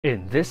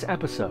In this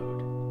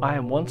episode, I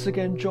am once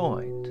again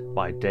joined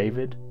by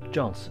David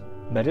Johnson,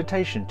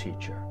 meditation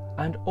teacher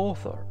and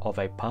author of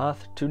A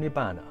Path to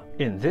Nibbana.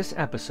 In this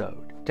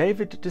episode,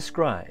 David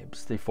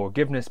describes the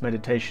forgiveness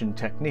meditation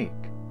technique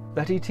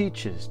that he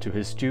teaches to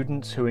his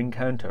students who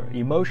encounter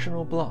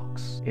emotional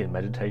blocks in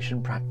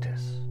meditation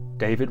practice.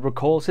 David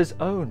recalls his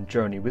own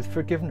journey with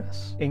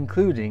forgiveness,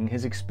 including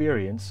his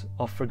experience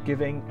of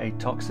forgiving a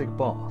toxic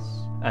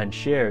boss, and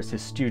shares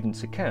his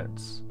students'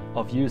 accounts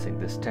of using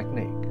this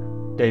technique.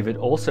 David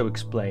also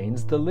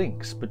explains the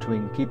links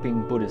between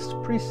keeping Buddhist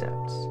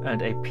precepts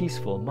and a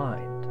peaceful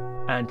mind,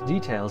 and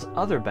details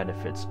other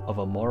benefits of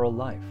a moral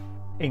life,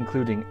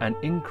 including an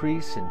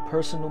increase in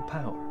personal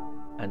power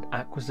and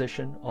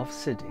acquisition of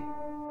siddhi.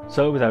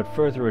 So without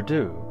further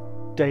ado,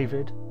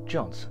 David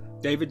Johnson.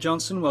 David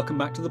Johnson, welcome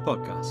back to the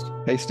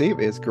podcast. Hey, Steve,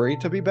 it's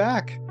great to be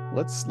back.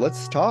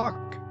 Let's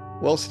talk.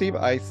 Well, Steve,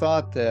 I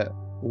thought that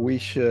we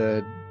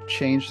should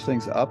change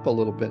things up a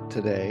little bit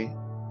today.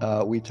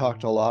 We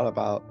talked a lot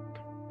about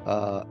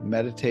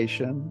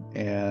meditation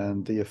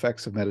and the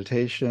effects of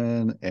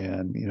meditation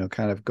and,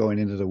 kind of going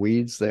into the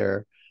weeds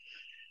there.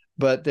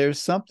 But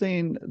there's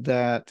something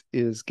that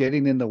is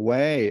getting in the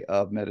way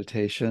of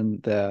meditation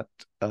that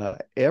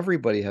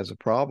everybody has a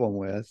problem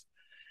with,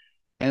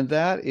 and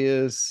that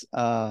is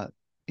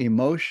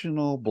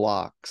emotional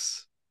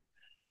blocks.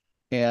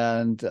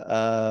 And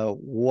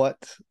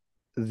what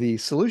the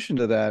solution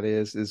to that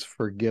is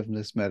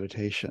forgiveness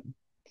meditation.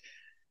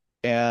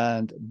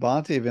 And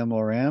Bhante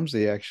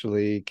Vimala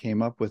actually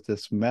came up with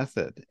this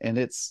method. And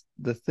it's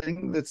the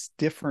thing that's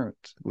different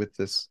with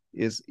this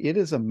is it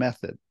is a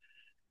method.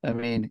 I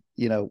mean,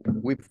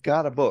 we've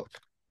got a book.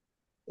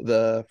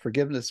 The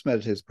forgiveness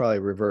meditation is probably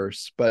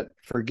reversed, but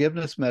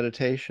forgiveness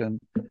meditation,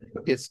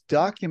 it's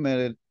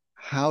documented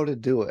how to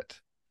do it.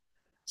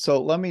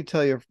 So let me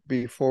tell you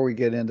before we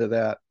get into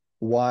that,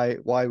 why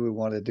we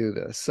want to do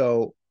this.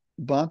 So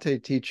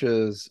Bhante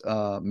teaches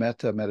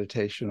Metta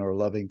meditation or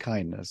loving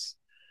kindness.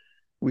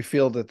 We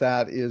feel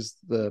that is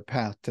the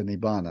path to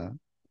Nibbana,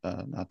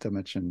 not to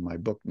mention my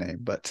book name,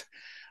 but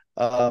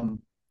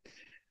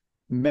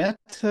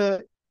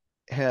Metta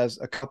has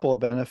a couple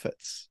of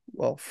benefits.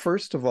 Well,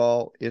 first of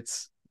all, it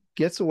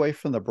gets away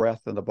from the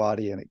breath and the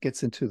body, and it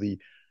gets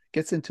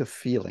into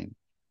feeling.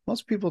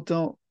 Most people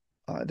don't;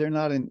 they're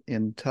not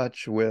in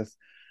touch with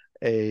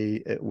a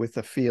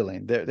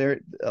feeling.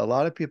 A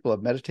lot of people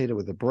have meditated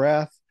with the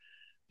breath.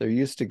 They're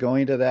used to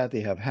going to that.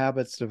 They have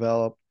habits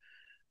developed.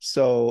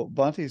 So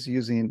Bhante's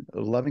using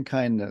loving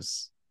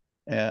kindness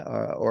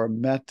or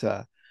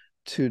metta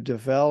to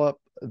develop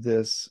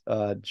this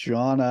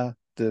jhana,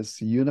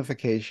 this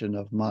unification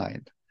of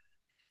mind.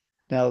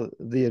 Now,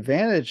 the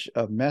advantage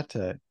of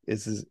metta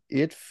is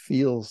it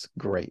feels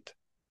great.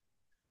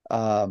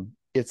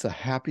 It's a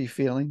happy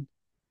feeling.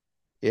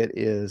 It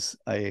is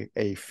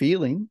a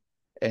feeling,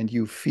 and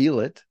you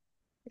feel it,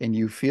 and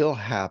you feel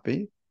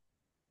happy,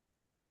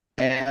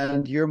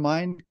 and your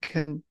mind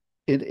can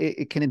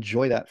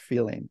enjoy that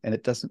feeling, and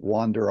it doesn't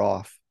wander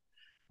off.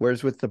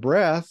 Whereas with the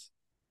breath,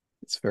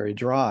 it's very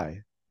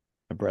dry.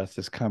 The breath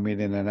is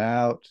coming in and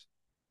out.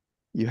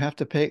 You have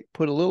to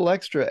put a little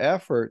extra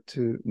effort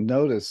to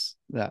notice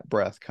that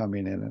breath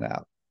coming in and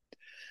out.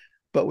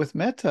 But with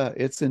metta,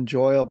 it's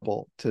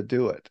enjoyable to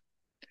do it.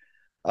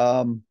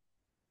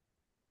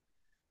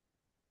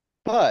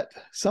 But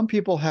some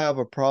people have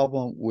a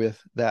problem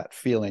with that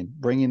feeling,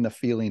 bringing the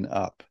feeling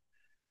up.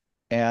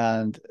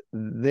 And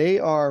they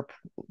are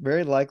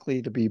very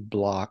likely to be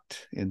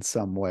blocked in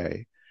some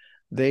way.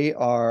 They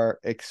are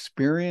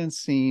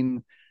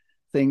experiencing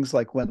things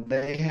like when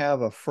they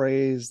have a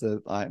phrase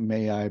that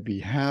may I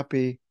be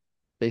happy,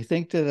 they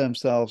think to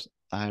themselves,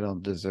 I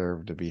don't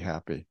deserve to be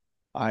happy.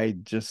 I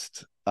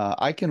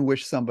can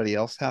wish somebody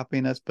else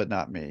happiness, but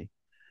not me.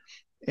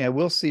 And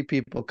we'll see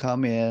people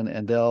come in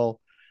and they'll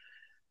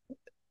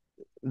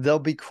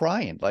be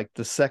crying like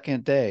the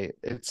second day.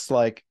 It's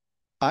like,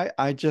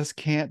 I just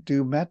can't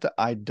do metta.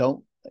 I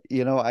don't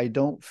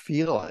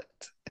feel it.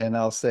 And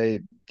I'll say,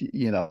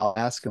 I'll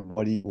ask them,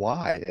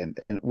 why? And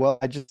well,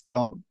 I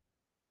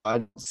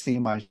don't see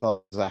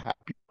myself as a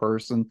happy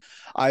person.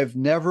 I've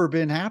never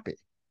been happy.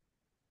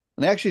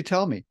 And they actually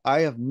tell me,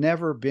 I have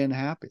never been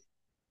happy.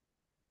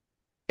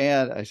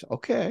 And I say,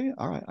 okay,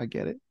 all right, I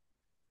get it.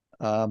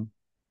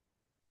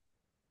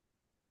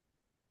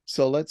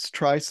 So let's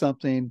try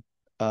something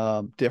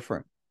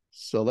different.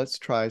 So let's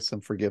try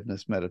some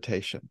forgiveness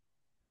meditation.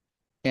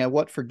 And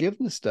what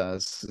forgiveness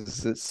does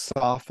is it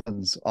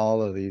softens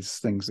all of these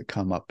things that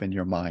come up in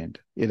your mind.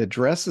 It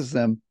addresses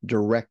them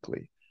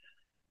directly.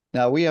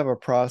 Now, we have a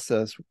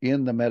process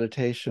in the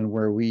meditation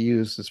where we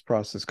use this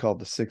process called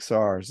the 6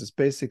 R's. It's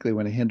basically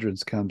when a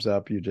hindrance comes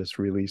up, you just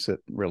release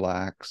it,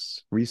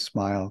 relax,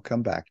 re-smile,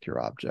 come back to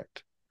your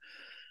object.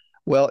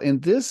 Well,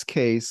 in this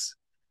case,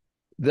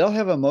 they'll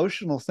have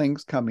emotional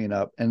things coming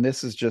up, and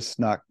this is just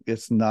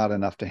it's not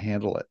enough to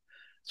handle it.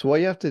 So what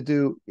you have to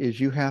do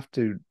is you have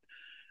to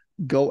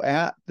go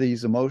at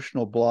these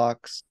emotional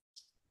blocks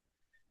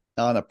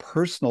on a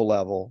personal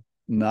level,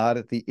 not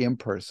at the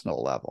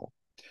impersonal level.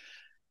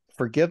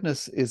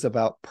 forgiveness is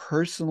about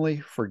personally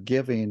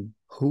forgiving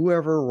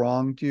whoever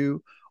wronged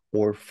you,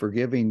 or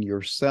forgiving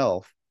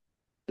yourself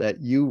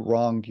that you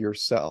wronged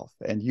yourself,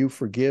 and you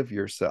forgive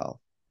yourself.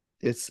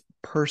 It's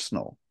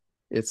personal.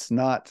 It's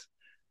not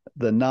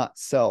the not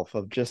self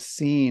of just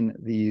seeing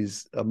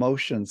these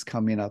emotions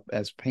coming up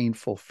as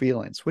painful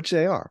feelings, which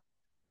they are.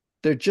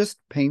 They're just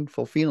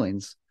painful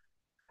feelings,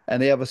 and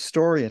they have a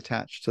story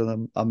attached to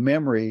them, a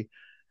memory,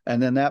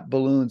 and then that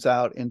balloons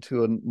out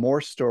into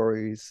more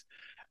stories,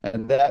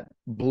 and that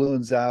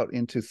balloons out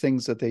into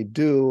things that they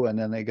do, and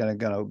then they're going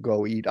to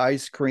go eat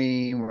ice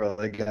cream, or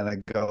they're going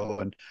to go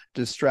and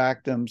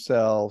distract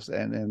themselves,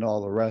 and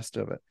all the rest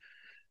of it.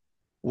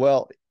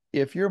 Well,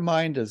 if your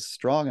mind is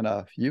strong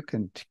enough, you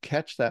can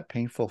catch that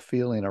painful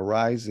feeling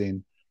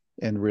arising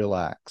and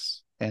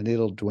relax, and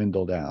it'll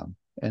dwindle down,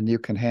 and you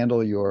can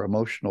handle your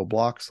emotional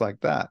blocks like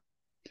that.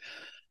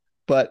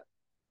 But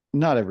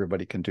not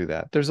everybody can do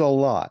that. There's a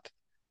lot.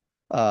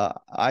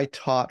 I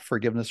taught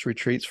forgiveness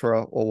retreats for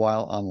a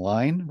while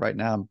online. Right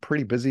now, I'm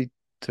pretty busy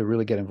to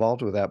really get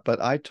involved with that.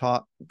 But I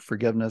taught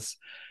forgiveness.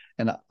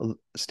 And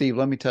Steve,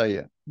 let me tell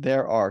you,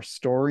 there are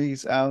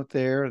stories out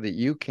there that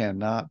you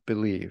cannot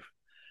believe.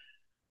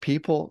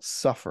 People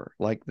suffer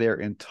like their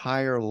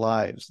entire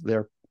lives,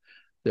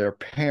 their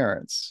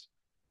parents,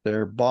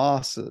 their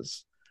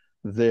bosses,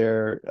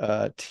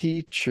 their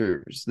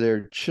teachers,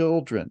 their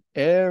children,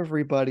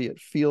 everybody it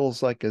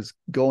feels like is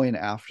going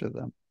after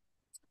them.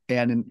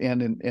 And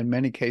in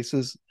many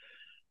cases,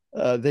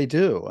 they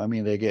do. I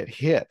mean, they get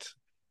hit.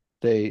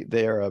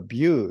 They are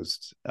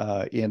abused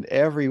in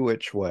every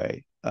which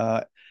way.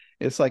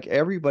 It's like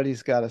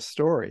everybody's got a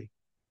story.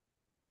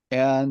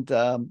 And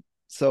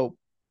so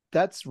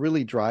that's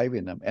really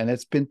driving them. And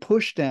it's been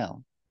pushed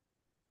down.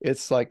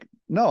 It's like,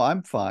 no,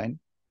 I'm fine.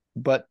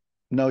 But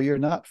no, you're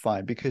not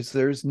fine, because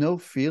there's no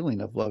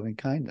feeling of loving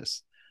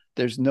kindness.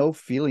 There's no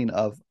feeling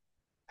of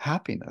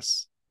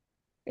happiness.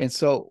 And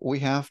so we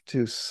have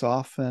to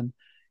soften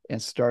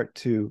and start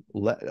to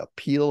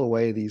peel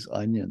away these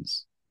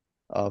onions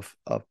of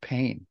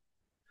pain.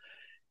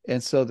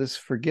 And so this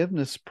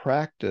forgiveness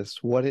practice,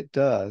 what it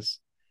does,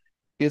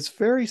 it's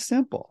very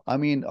simple. I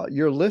mean,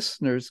 your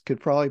listeners could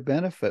probably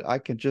benefit. I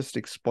can just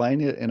explain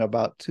it in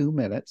about 2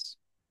 minutes,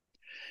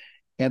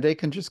 and they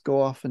can just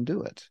go off and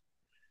do it.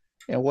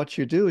 And what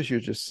you do is you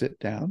just sit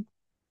down.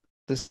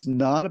 This is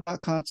not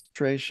about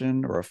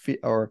concentration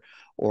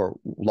or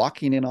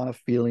locking in on a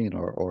feeling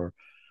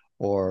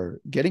or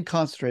getting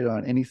concentrated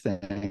on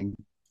anything.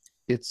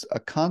 It's a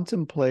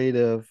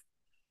contemplative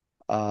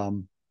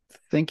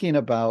thinking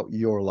about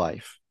your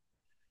life.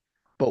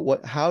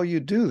 But how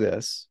you do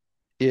this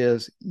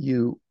is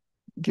you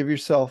give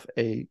yourself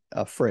a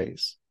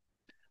phrase.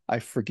 I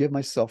forgive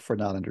myself for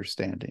not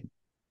understanding.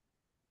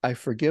 I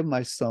forgive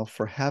myself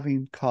for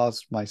having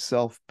caused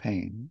myself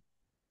pain.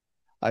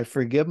 I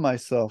forgive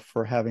myself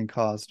for having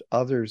caused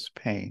others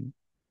pain.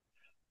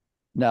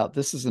 Now,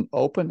 this is an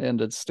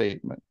open-ended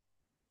statement.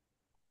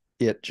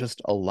 It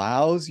just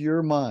allows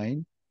your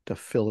mind to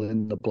fill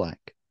in the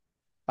blank.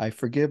 I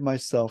forgive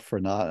myself for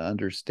not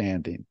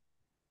understanding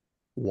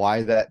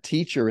why that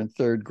teacher in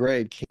 3rd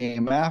grade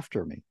came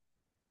after me,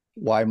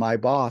 why my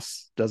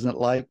boss doesn't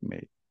like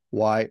me,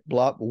 why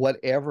blah,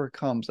 whatever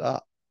comes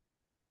up.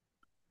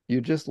 You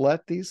just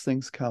let these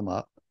things come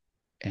up,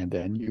 and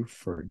then you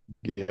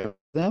forgive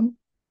them.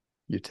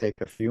 You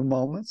take a few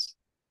moments.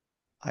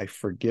 I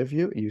forgive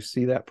you. You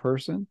see that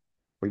person,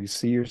 or you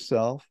see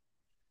yourself,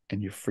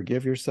 and you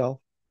forgive yourself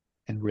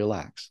and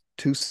relax.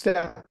 2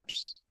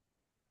 steps.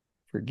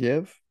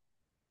 Forgive,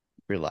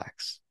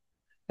 relax.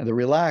 And the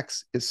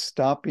relax is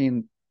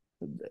stopping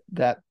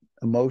that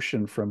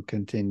emotion from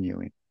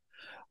continuing.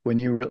 When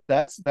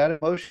that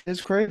emotion is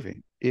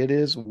craving. It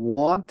is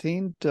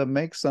wanting to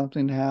make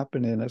something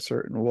happen in a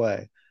certain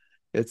way.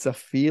 It's a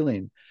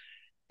feeling.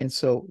 And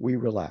so we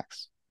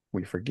relax.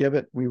 We forgive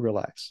it, we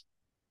relax.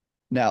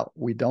 Now,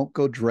 we don't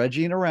go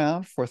dredging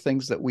around for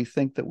things that we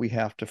think that we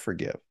have to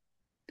forgive.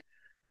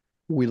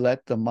 We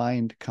let the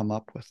mind come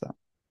up with them.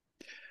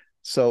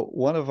 So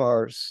one of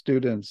our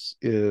students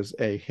is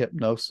a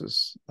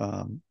hypnosis,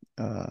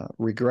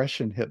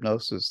 regression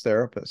hypnosis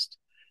therapist.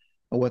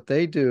 And what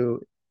they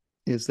do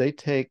is they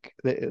take,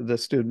 the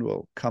student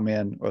will come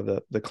in, or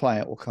the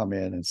client will come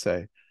in and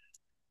say,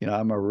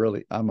 I'm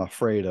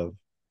afraid of,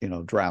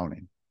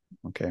 drowning.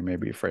 Okay,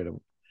 maybe afraid of.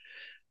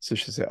 So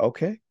she said,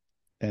 okay.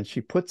 And she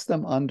puts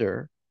them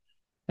under,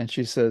 and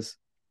she says,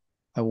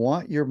 I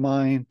want your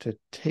mind to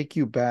take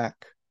you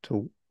back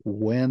to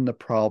when the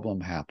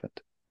problem happened.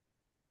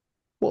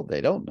 Well,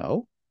 they don't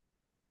know.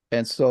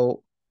 And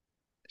so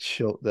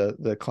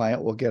the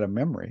client will get a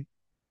memory,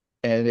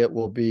 and it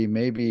will be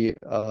maybe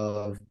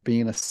of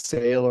being a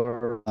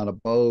sailor on a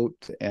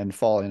boat and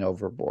falling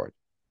overboard.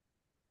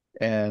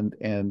 And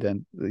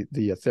then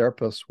the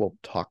therapist will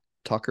talk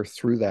her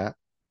through that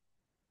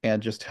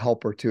and just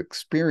help her to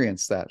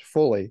experience that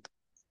fully.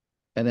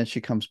 And then she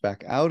comes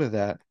back out of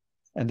that,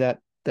 and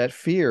that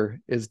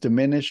fear is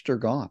diminished or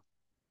gone.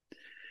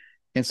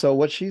 And so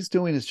what she's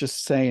doing is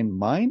just saying,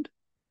 mind,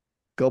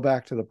 go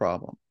back to the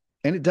problem.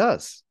 And it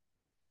does.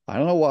 I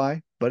don't know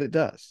why, but it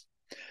does.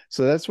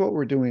 So that's what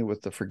we're doing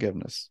with the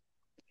forgiveness.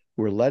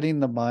 We're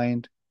letting the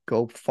mind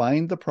go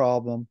find the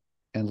problem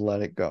and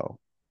let it go.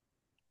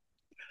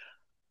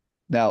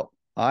 Now,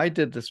 I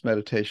did this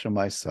meditation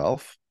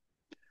myself,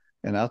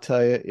 and I'll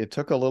tell you, it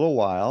took a little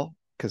while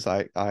because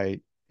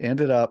I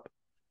ended up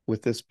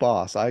with this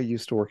boss. I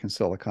used to work in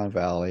Silicon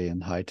Valley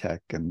and high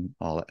tech and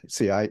all that.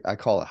 See, I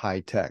call it high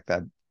tech.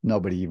 That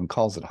nobody even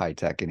calls it high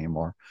tech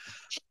anymore.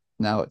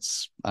 Now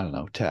it's, I don't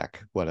know,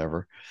 tech,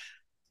 whatever.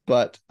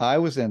 But I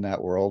was in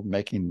that world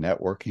making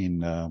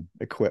networking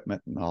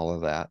equipment and all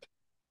of that.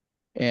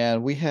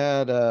 And we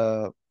had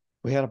a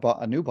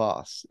new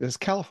boss. This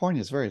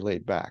California is very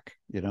laid back,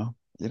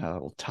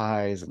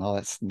 ties and all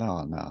that.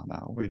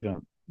 No,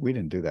 we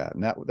didn't do that.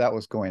 And that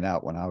was going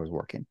out when I was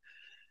working.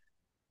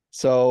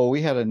 So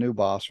we had a new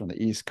boss from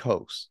the East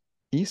Coast.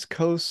 East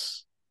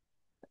Coast,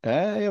 you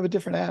have a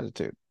different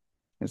attitude.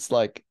 It's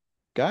like,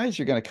 guys,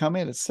 you're going to come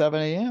in at 7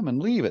 a.m.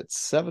 and leave at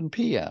 7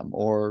 p.m.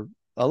 or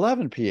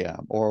 11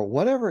 p.m. or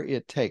whatever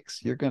it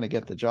takes. You're going to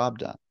get the job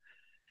done.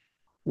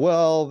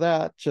 Well,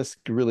 that just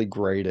really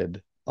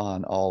grated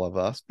on all of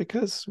us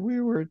because we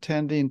were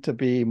tending to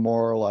be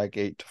more like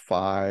 8 to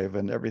 5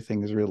 and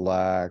everything's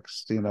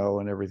relaxed,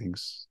 and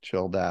everything's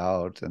chilled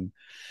out. And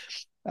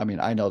I mean,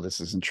 I know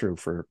this isn't true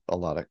for a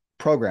lot of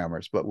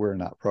programmers, but we're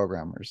not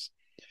programmers.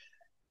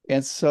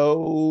 And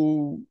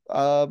so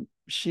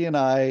she and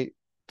I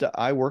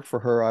worked for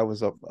her. I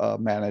was a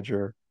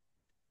manager.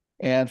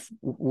 And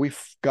we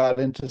got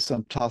into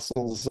some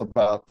tussles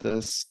about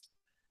this.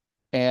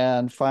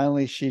 And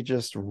finally, she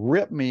just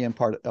ripped me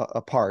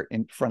apart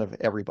in front of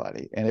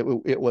everybody. And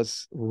it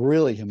was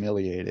really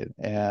humiliated.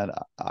 And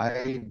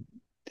I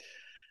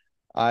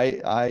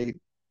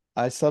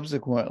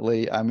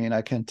subsequently, I mean,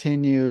 I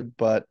continued,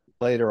 but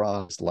later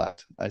on I was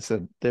left. I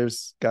said,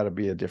 there's got to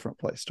be a different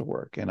place to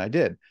work. And I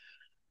did.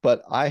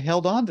 But I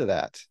held on to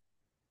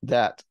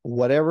that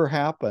whatever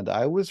happened,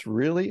 I was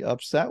really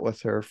upset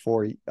with her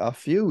for a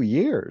few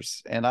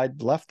years. And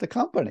I'd left the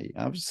company.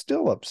 I was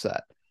still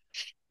upset.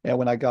 And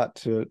when I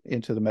got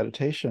into the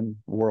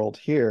meditation world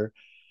here,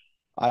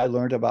 I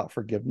learned about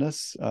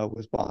forgiveness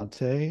with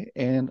Bhante,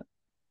 and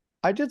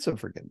I did some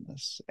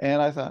forgiveness.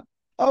 And I thought,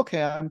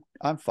 okay,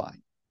 I'm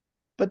fine.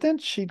 But then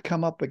she'd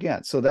come up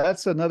again. So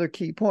that's another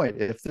key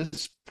point. If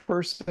this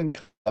person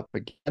comes up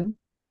again,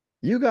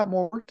 you got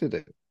more work to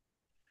do.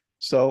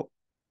 So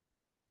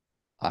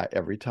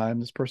every time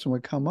this person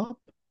would come up,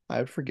 I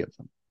would forgive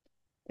them.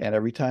 And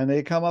every time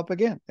they come up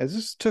again, and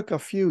this took a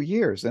few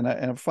years.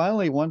 And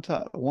finally, one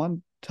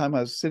time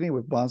I was sitting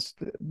with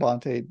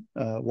Bhante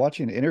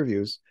watching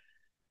interviews,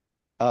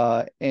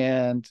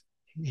 and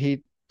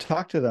he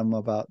talked to them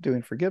about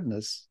doing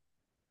forgiveness.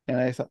 And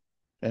I thought,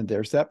 and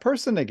there's that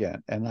person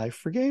again. And I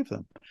forgave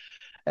them.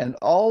 And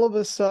all of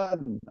a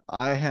sudden,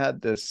 I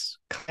had this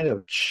kind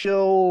of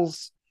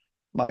chills.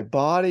 My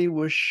body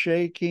was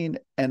shaking,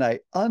 and I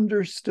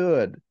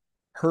understood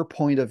her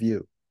point of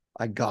view.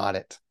 I got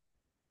it.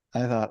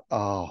 I thought,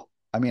 oh,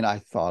 I mean, I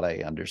thought I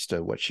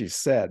understood what she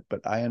said,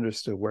 but I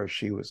understood where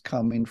she was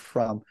coming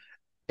from.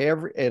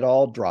 It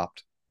all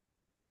dropped,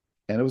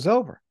 and it was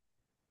over.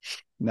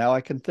 Now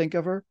I can think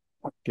of her,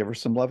 give her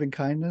some loving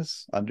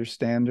kindness,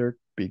 understand her,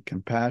 be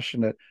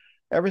compassionate.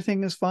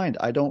 Everything is fine.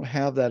 I don't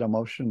have that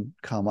emotion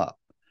come up.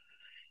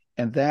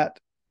 And that,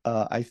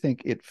 I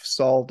think it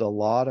solved a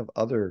lot of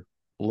other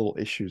little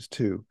issues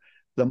too.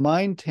 The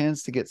mind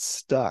tends to get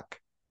stuck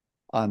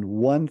on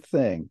one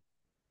thing.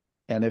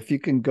 And if you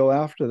can go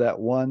after that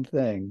one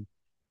thing,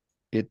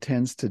 it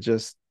tends to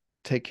just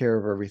take care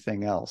of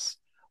everything else.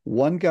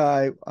 One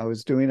guy, I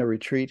was doing a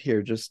retreat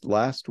here just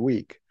last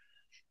week.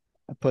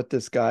 I put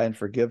this guy in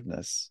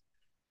forgiveness.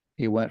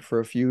 He went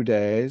for a few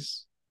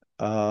days.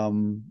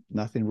 Nothing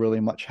really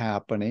much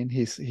happening.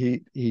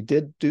 He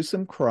did do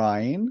some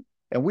crying,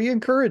 and we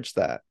encourage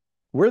that.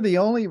 We're the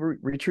only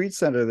retreat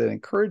center that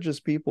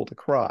encourages people to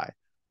cry,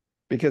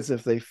 because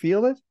if they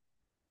feel it,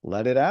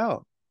 let it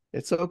out.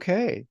 It's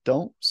okay.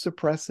 Don't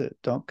suppress it.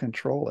 Don't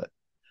control it.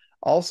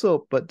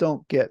 Also, but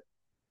don't get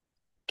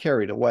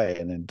carried away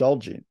and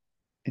indulging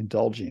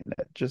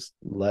it. Just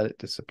let it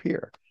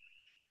disappear.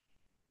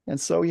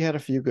 And so he had a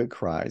few good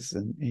cries,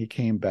 and he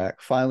came back.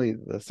 Finally,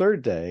 the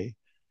third day,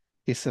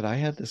 he said, I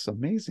had this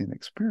amazing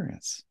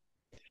experience.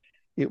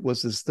 It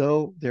was as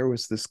though there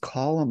was this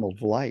column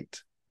of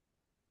light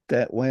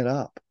that went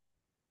up,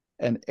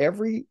 and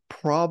every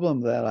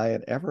problem that I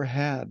had ever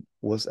had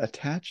was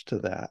attached to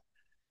that.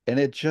 And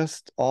it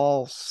just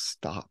all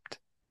stopped.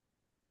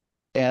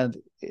 And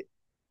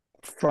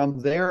from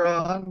there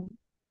on,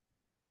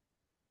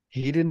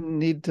 he didn't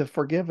need to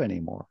forgive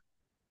anymore.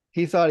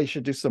 He thought he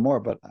should do some more,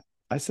 but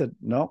I said,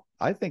 no,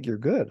 I think you're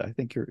good. I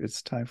think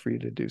it's time for you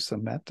to do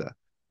some metta.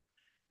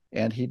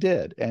 And he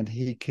did. And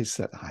he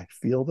said, I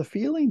feel the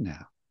feeling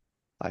now.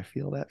 I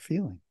feel that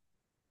feeling.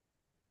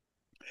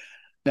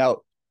 Now,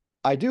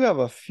 I do have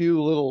a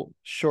few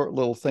short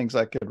little things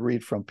I could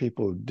read from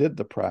people who did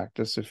the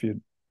practice, if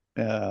you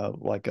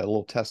like a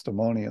little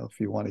testimonial, if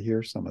you want to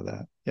hear some of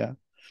that. Yeah.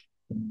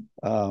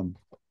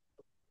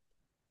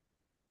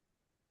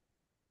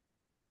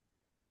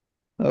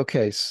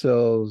 Okay,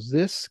 so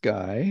this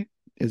guy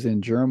is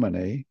in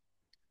Germany.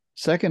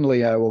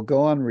 Secondly, I will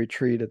go on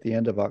retreat at the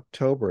end of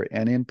October.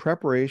 And in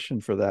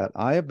preparation for that,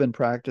 I have been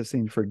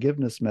practicing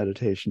forgiveness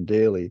meditation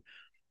daily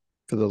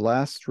for the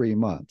last 3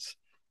 months.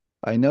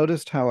 I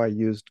noticed how I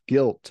used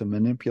guilt to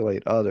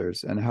manipulate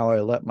others and how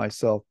I let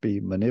myself be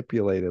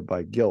manipulated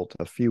by guilt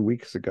a few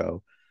weeks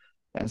ago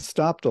and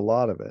stopped a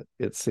lot of it,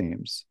 it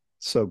seems.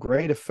 So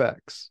great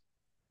effects.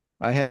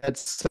 I had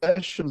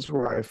sessions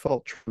where I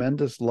felt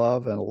tremendous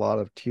love and a lot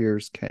of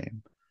tears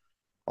came.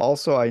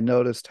 Also, I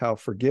noticed how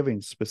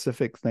forgiving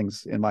specific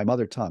things in my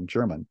mother tongue,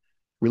 German,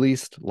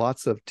 released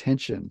lots of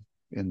tension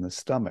in the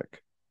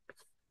stomach.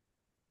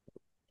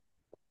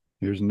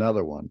 Here's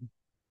another one.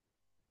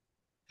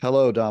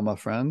 Hello, Dhamma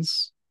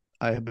friends.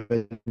 I have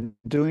been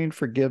doing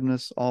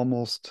forgiveness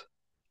almost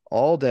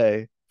all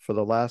day for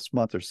the last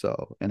month or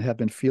so and have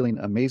been feeling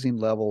amazing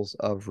levels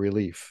of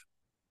relief.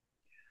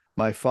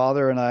 My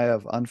father and I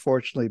have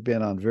unfortunately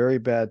been on very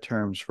bad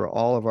terms for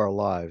all of our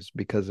lives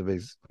because of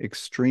his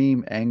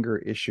extreme anger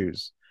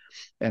issues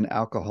and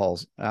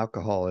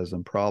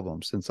alcoholism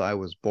problems since I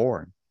was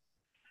born.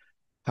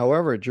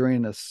 However,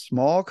 during a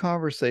small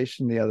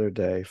conversation the other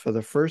day, for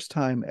the first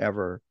time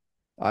ever,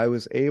 I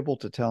was able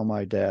to tell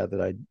my dad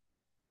that I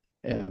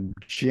am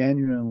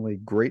genuinely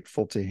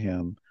grateful to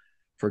him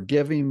for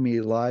giving me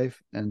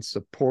life and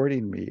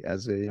supporting me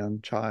as a young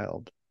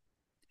child.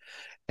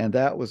 And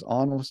that was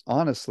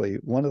honestly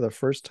one of the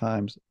first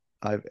times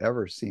I've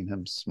ever seen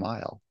him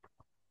smile.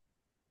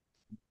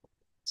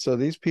 So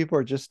these people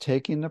are just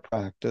taking the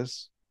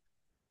practice,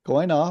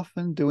 going off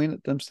and doing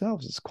it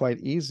themselves. It's quite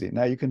easy.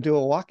 Now you can do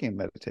a walking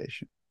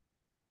meditation.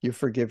 You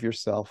forgive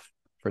yourself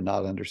for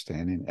not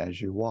understanding as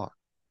you walk.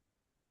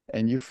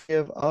 And you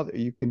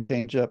can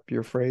change up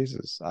your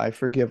phrases. I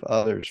forgive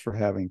others for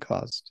having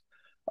caused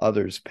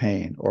others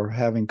pain or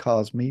having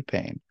caused me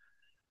pain,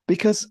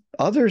 because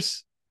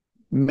others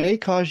may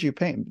cause you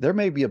pain. There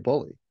may be a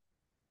bully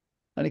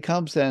and he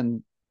comes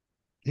and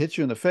hits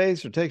you in the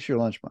face or takes your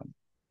lunch money.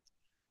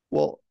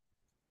 Well,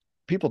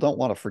 people don't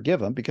want to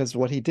forgive him because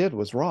what he did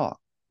was wrong.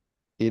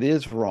 It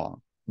is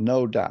wrong,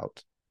 no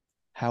doubt.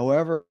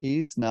 However,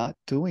 he's not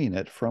doing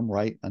it from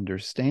right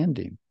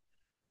understanding.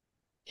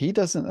 He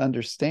doesn't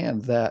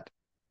understand that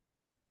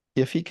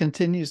if he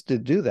continues to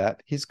do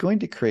that, he's going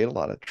to create a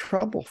lot of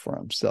trouble for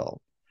himself.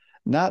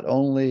 Not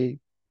only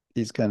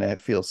he's going to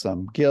feel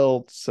some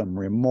guilt, some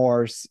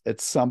remorse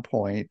at some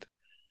point,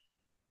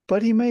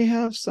 but he may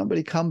have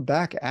somebody come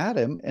back at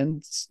him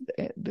and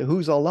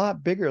who's a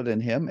lot bigger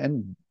than him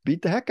and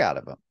beat the heck out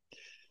of him.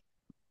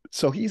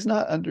 So he's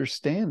not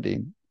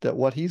understanding that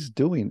what he's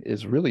doing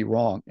is really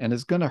wrong and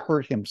is going to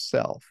hurt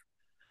himself.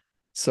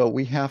 So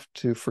we have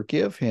to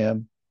forgive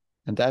him.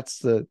 And that's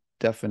the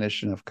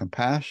definition of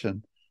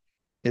compassion,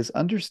 is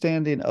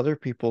understanding other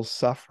people's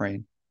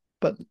suffering,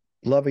 but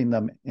loving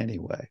them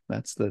anyway.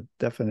 That's the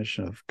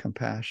definition of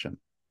compassion.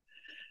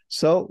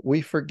 So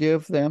we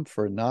forgive them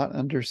for not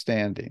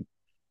understanding.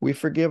 We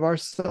forgive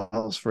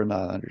ourselves for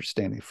not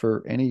understanding,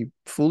 for any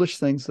foolish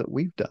things that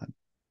we've done.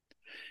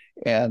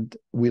 And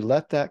we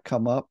let that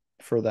come up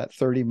for that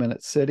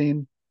 30-minute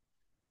sitting.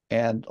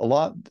 And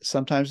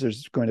sometimes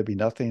there's going to be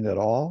nothing at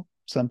all.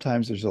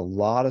 Sometimes there's a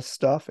lot of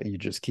stuff and you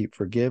just keep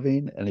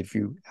forgiving. And if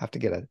you have to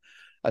get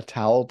a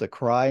towel to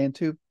cry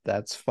into,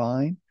 that's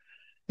fine.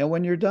 And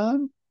when you're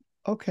done,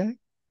 okay,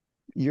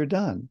 you're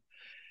done.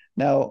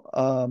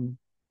 Now,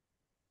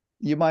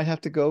 you might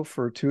have to go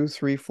for 2,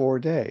 3, 4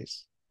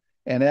 days.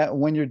 And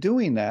when you're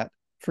doing that,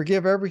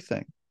 forgive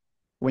everything.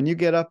 When you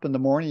get up in the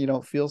morning, you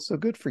don't feel so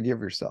good, forgive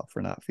yourself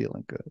for not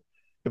feeling good.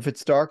 If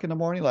it's dark in the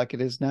morning like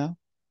it is now,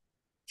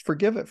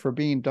 forgive it for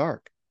being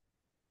dark.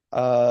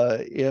 Whatever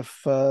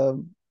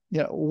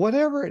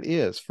it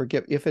is,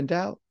 forgive. If in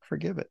doubt,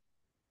 forgive it.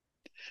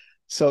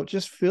 So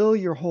just fill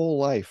your whole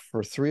life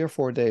for 3 or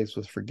 4 days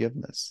with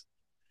forgiveness.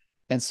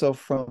 And so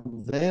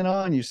from then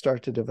on, you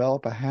start to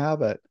develop a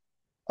habit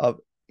of,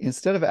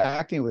 instead of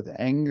acting with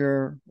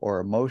anger or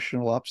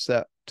emotional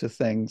upset to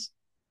things,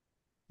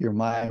 your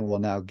mind will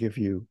now give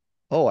you,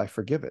 oh, I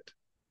forgive it.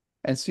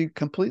 And so you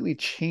completely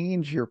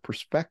change your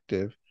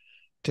perspective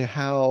to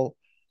how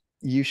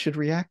you should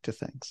react to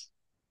things.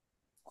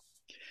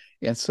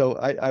 And so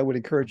I would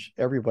encourage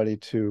everybody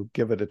to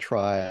give it a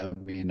try. I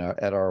mean,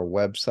 at our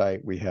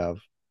website, we have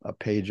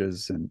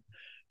pages and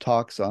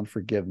talks on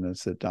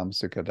forgiveness at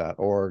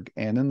dhammasuka.org.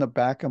 And in the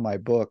back of my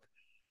book,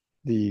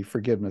 the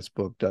forgiveness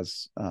book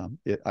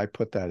I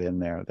put that in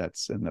there.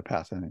 That's in the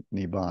Path of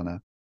Nibbana.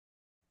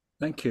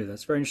 Thank you.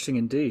 That's very interesting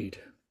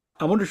indeed.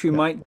 I wonder if you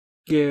might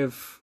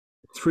give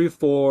 3 or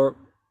 4,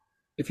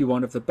 if you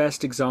want, of the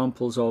best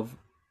examples of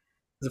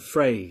the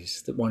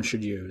phrase that one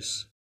should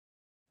use.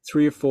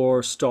 3 or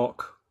 4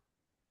 stock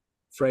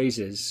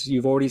phrases.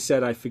 You've already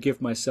said, I forgive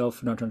myself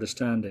for not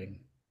understanding,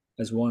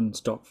 as one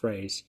stock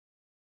phrase.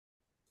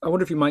 I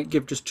wonder if you might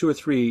give just 2 or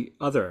 3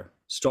 other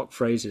stock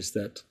phrases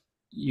that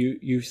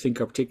you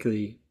think are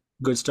particularly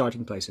good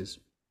starting places.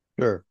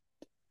 Sure.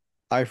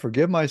 I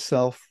forgive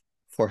myself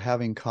for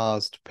having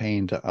caused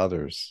pain to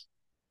others.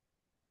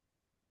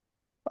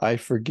 I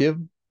forgive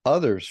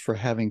others for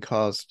having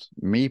caused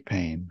me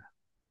pain.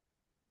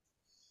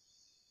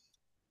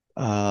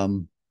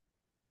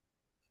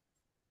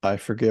 I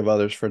forgive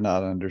others for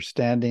not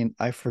understanding.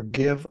 I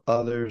forgive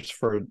others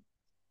for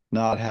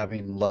not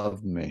having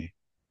loved me.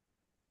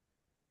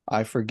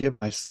 I forgive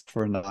myself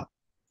for not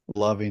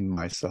loving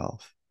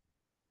myself.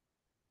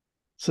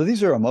 So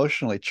these are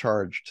emotionally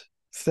charged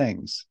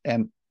things.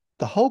 And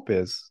the hope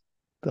is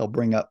they'll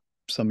bring up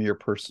some of your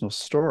personal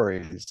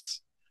stories,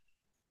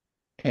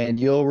 and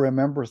you'll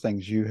remember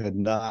things you had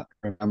not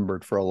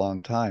remembered for a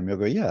long time. You'll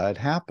go, yeah, it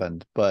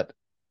happened, but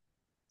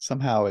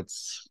somehow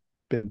it's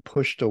been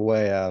pushed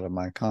away out of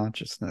my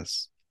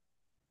consciousness.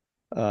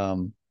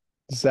 Does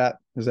that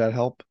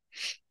help?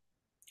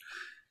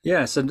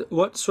 Yes. And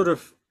what sort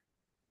of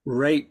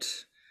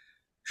rate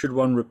should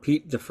one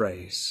repeat the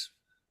phrase?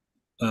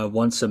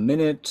 Once a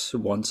minute,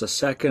 once a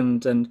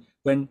second? And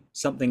when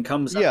something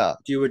comes up,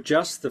 do you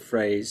adjust the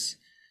phrase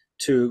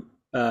to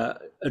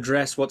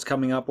address what's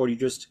coming up, or do you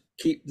just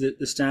keep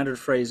the standard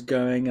phrase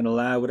going and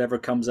allow whatever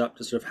comes up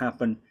to sort of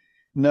happen?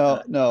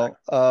 No.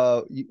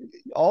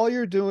 All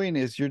you're doing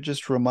is you're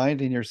just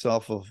reminding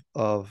yourself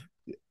of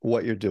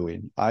what you're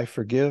doing. I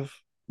forgive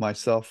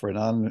myself for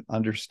not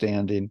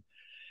understanding,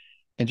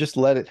 and just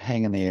let it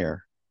hang in the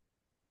air.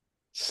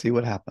 See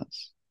what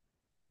happens.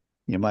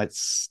 You might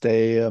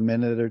stay a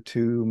minute or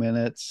 2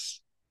 minutes.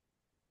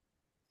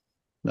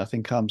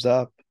 Nothing comes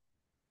up.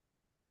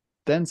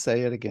 Then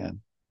say it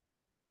again.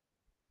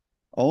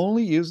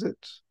 Only use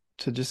it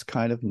to just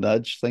kind of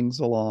nudge things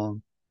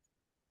along.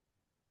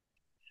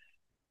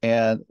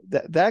 And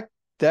that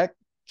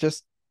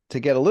just to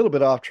get a little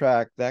bit off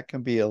track, that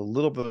can be a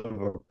little bit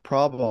of a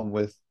problem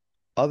with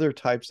other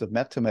types of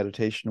metta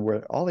meditation,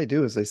 where all they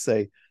do is they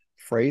say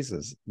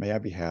phrases. May I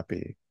be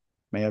happy.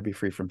 May I be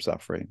free from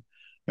suffering.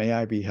 May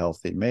I be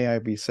healthy. May I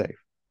be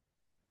safe.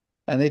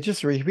 And they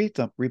just repeat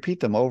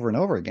them over and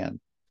over again.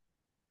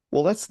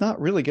 Well, that's not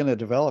really going to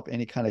develop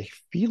any kind of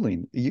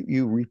feeling.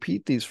 You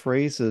repeat these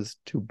phrases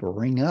to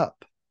bring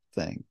up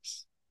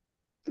things.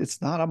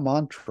 It's not a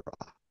mantra.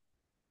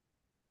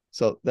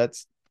 So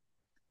that's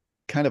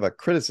kind of a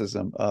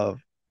criticism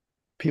of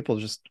people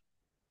just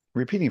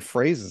repeating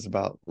phrases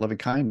about loving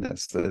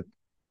kindness. That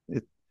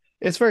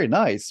it's very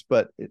nice,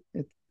 but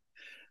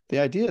the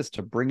idea is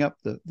to bring up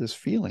this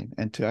feeling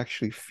and to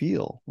actually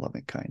feel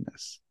loving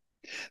kindness.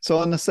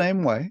 So in the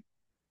same way,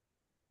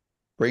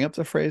 bring up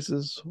the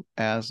phrases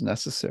as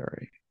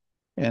necessary.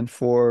 And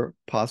for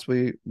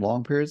possibly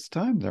long periods of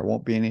time, there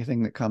won't be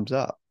anything that comes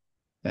up.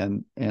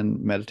 And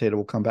meditator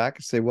will come back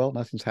and say, well,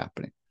 nothing's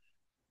happening.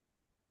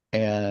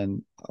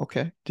 And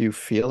okay, do you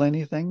feel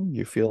anything? Do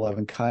you feel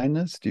loving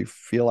kindness? Do you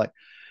feel like,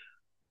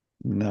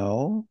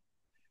 no?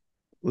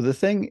 Well, the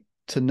thing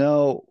to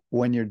know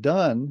when you're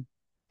done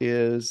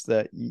is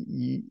that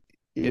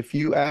if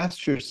you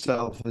ask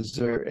yourself, is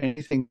there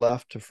anything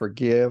left to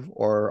forgive,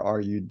 or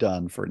are you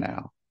done for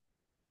now?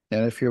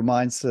 And if your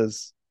mind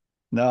says,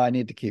 no, I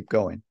need to keep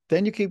going,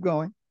 then you keep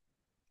going.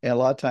 And a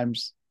lot of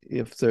times,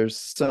 if there's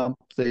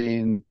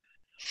something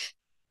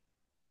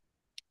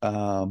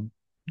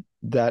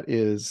that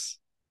is,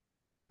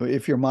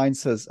 if your mind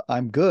says,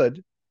 I'm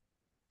good,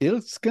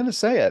 it's going to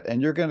say it.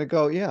 And you're going to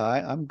go, yeah,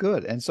 I'm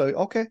good. And so,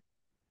 okay,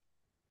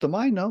 the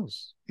mind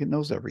knows. It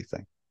knows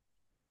everything.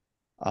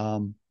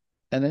 And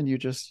then you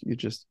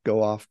just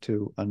go off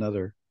to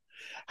another.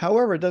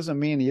 However, it doesn't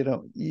mean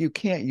you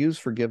can't use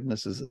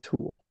forgiveness as a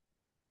tool.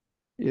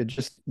 You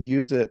just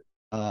use it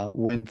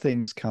when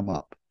things come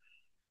up.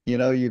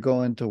 You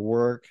go into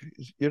work,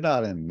 you're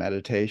not in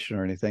meditation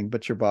or anything,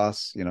 but your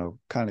boss,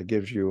 kind of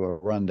gives you a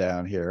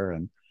rundown here.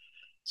 And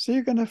so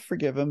you're going to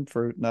forgive him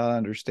for not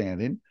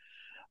understanding,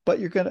 but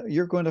you're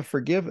going to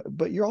forgive,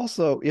 but you're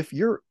also, if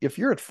you're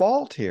at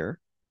fault here,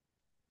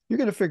 you're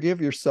going to forgive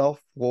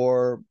yourself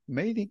for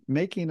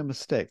making a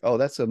mistake. Oh,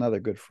 that's another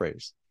good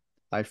phrase.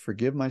 I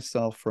forgive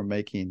myself for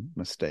making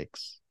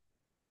mistakes.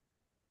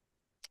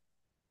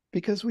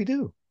 Because we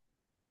do.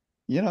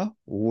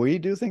 We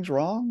do things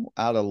wrong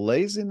out of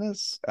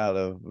laziness, out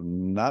of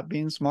not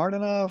being smart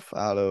enough,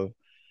 out of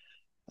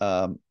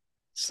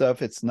so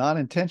if it's not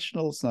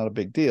intentional, it's not a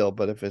big deal.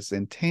 But if it's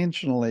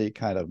intentionally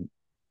kind of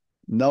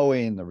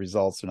knowing the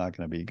results are not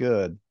going to be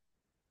good,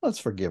 let's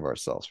forgive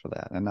ourselves for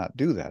that and not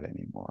do that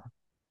anymore.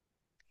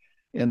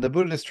 In the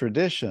Buddhist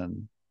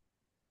tradition,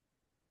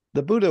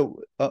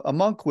 a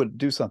monk would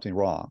do something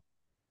wrong,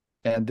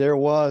 and there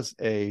was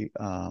a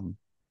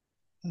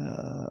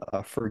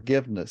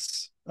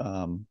forgiveness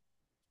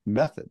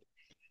method.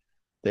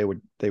 The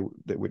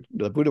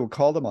Buddha would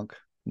call the monk.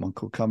 The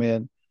monk would come in,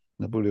 and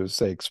the Buddha would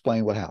say,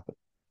 "Explain what happened."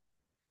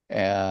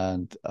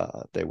 And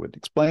they would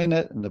explain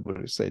it, and the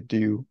Buddha would say, "Do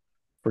you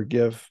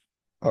forgive,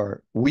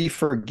 or we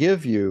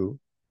forgive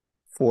you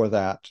for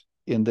that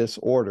in this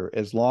order,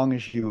 as long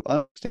as you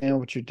understand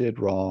what you did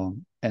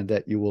wrong and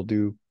that you will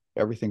do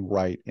everything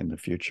right in the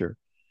future.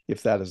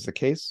 If that is the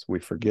case, we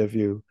forgive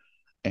you,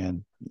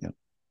 and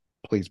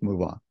please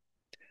move on."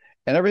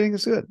 And everything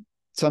is good.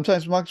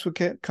 sometimes monks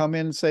would come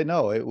in and say,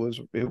 no, it was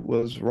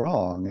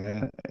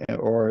wrong,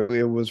 or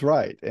it was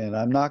right, and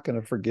I'm not going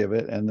to forgive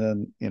it. And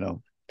then,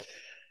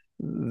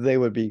 they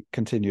would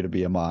continue to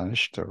be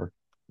admonished or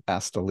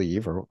asked to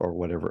leave, or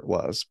whatever it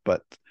was,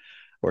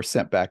 or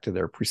sent back to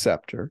their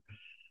preceptor.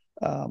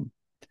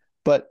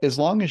 But as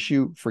long as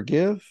you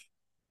forgive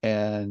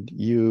and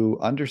you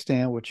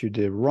understand what you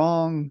did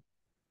wrong,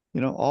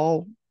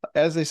 all,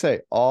 as they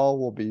say, all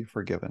will be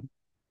forgiven.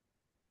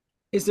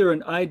 Is there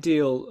an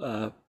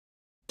ideal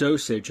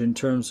dosage in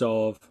terms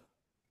of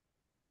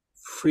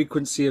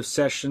frequency of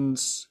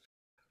sessions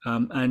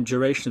and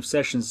duration of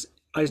sessions?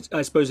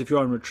 I suppose if you're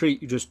on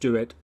retreat, you just do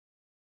it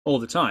all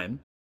the time.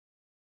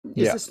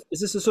 Is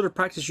this a sort of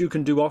practice you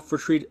can do off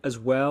retreat as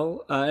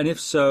well? And if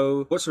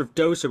so, what sort of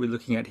dose are we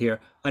looking at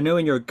here? I know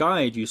in your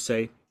guide you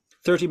say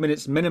 30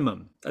 minutes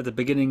minimum at the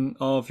beginning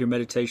of your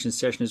meditation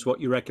session is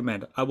what you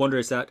recommend. I wonder,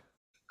 is that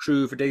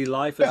true for daily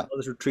life as well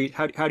as retreat?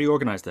 How do you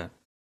organize that?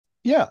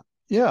 Yeah.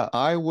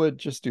 I would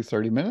just do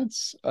 30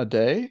 minutes a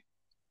day,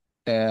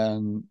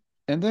 and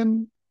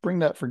then bring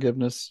that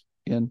forgiveness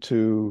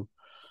into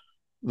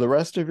the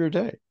rest of your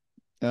day.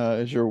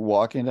 As you're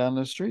walking down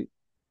the street,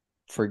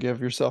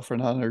 forgive yourself for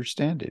not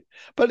understanding.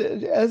 But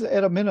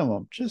at a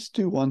minimum, just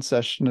do one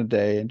session a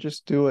day, and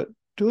just do it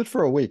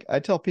for a week. I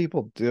tell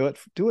people, do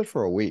it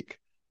for a week,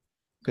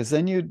 because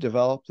then you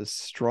develop this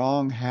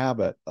strong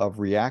habit of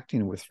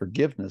reacting with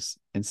forgiveness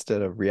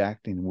instead of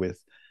reacting with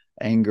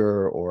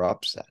anger or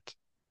upset.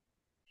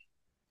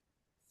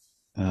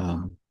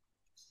 Let's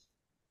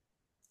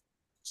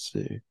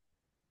see.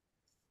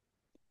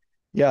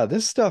 Yeah,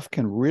 this stuff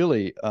can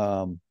really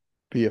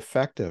be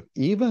effective.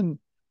 Even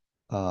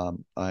I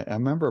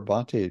remember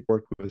Bhante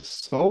worked with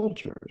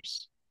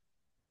soldiers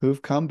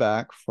who've come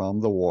back from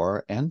the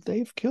war and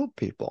they've killed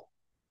people.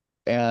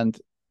 And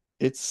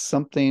it's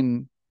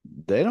something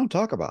they don't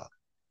talk about.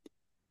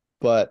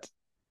 But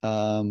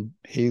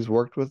he's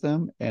worked with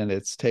them, and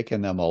it's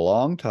taken them a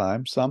long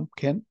time. Some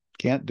can't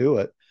do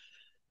it.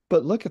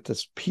 But look at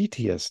this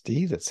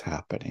PTSD that's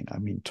happening. I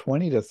mean,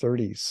 20 to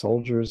 30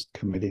 soldiers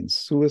committing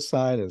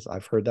suicide, as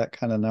I've heard that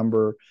kind of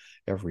number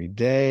every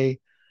day.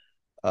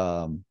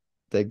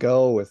 They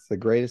go with the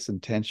greatest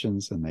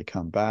intentions and they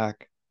come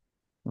back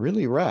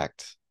really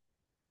wrecked,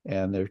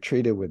 and they're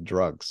treated with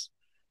drugs.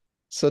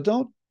 So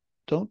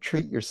don't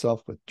treat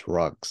yourself with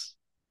drugs.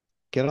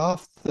 Get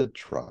off the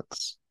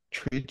drugs.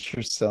 Treat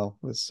yourself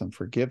with some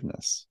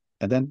forgiveness,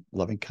 and then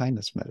loving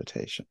kindness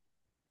meditation.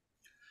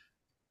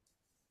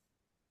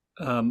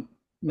 May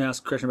I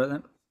ask a question about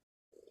that?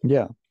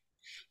 Yeah.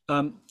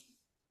 I'm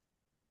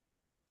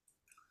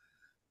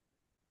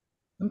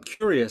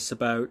curious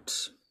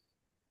about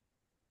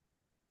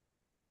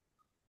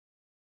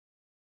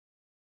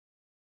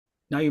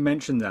now you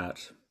mentioned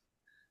that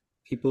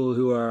people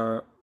who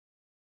are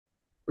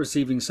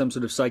receiving some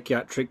sort of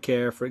psychiatric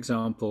care, for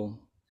example,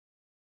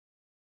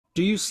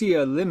 do you see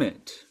a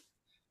limit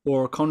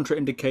or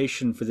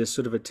contraindication for this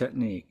sort of a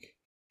technique?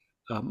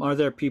 Are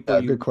there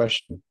people Good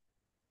question.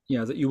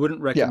 Yeah, that you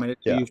wouldn't recommend it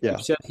to?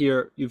 You've said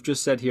here, you've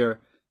just said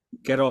here,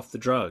 get off the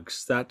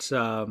drugs. That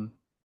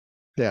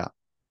yeah.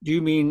 Do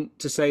you mean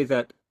to say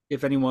that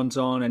if anyone's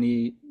on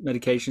any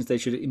medications, they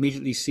should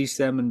immediately cease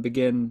them and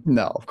begin?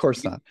 No, of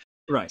course not.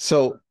 Right.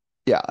 So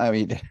yeah, I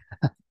mean,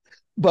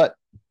 but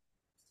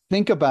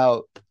think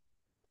about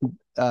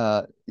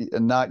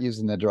not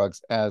using the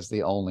drugs as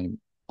the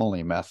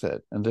only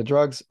method, and the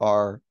drugs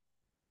are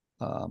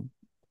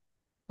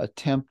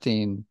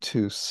attempting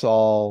to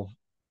solve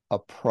a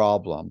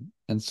problem.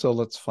 And so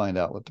let's find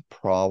out what the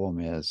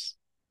problem is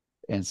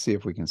and see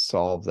if we can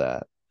solve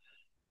that.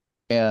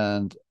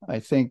 And I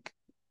think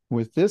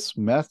with this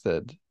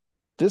method,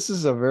 this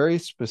is a very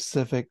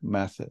specific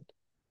method.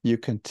 You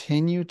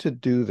continue to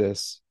do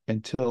this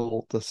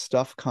until the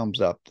stuff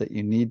comes up that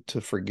you need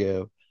to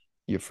forgive.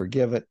 You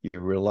forgive it, you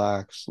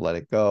relax, let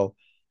it go,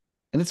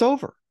 and it's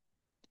over.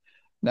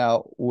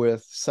 Now,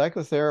 with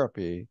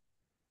psychotherapy,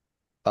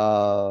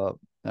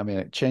 I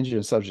mean, changing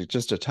the subject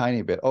just a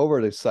tiny bit,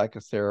 over to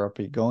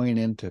psychotherapy, going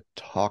in to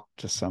talk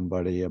to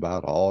somebody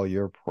about all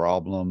your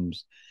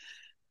problems.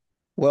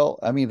 Well,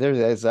 I mean,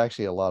 there's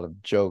actually a lot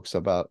of jokes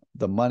about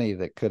the money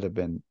that could have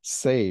been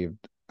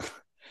saved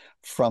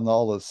from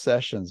all those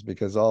sessions,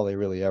 because all they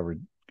really ever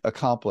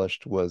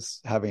accomplished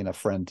was having a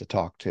friend to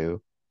talk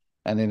to,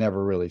 and they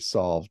never really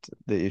solved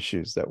the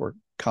issues that were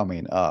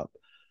coming up.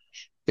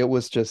 It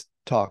was just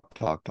talk,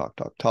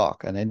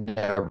 and they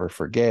never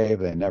forgave.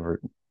 They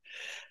never.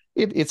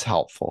 It's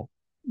helpful,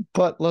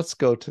 but let's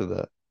go to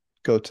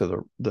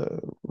the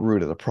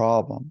root of the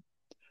problem.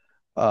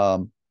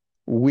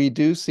 We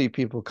do see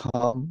people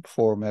come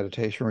for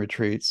meditation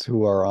retreats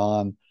who are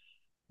on,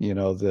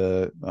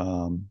 the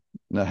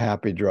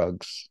happy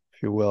drugs,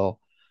 if you will.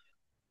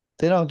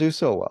 They don't do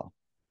so well.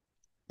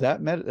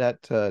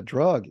 That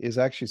drug is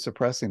actually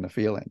suppressing the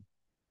feeling,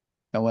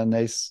 and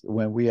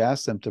when we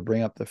ask them to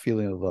bring up the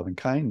feeling of loving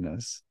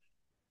kindness,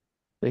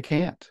 they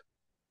can't.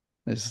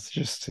 It's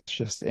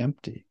just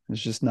empty.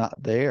 It's just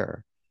not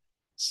there.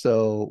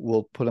 So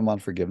we'll put them on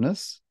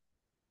forgiveness,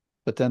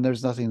 but then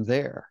there's nothing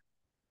there.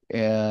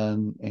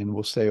 and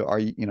we'll say, are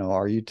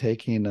you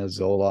taking a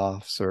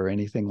Zoloft's or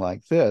anything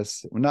like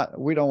this? We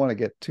don't want to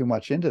get too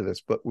much into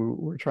this, but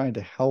we're trying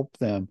to help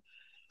them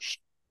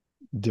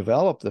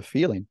develop the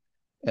feeling.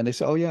 And they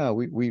say, oh yeah,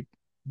 we've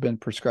been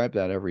prescribed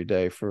that every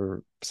day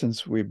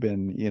since we've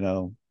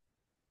been,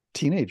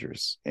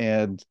 teenagers,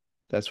 and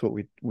that's what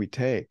we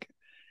take.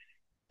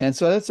 And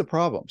so that's a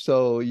problem.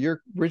 So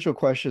your original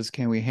question is,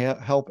 can we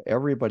help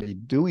everybody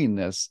doing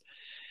this?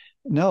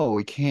 No,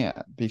 we can't,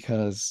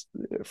 because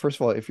first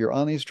of all, if you're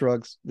on these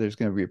drugs, there's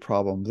going to be a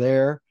problem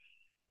there.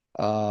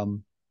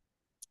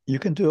 You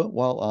can do it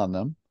while on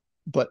them,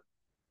 but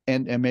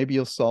and maybe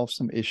you'll solve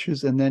some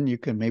issues, and then you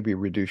can maybe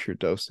reduce your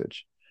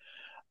dosage.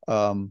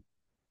 But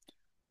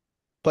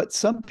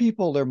some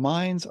people, their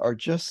minds are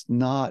just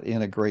not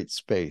in a great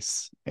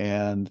space.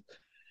 And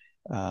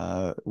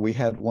we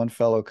had one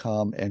fellow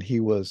come, and he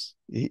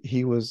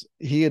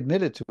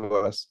admitted to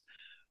us,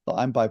 well,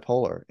 I'm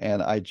bipolar,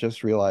 and I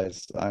just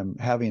realized I'm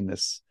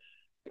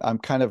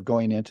kind of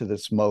going into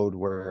this mode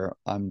where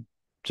I'm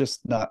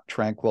just not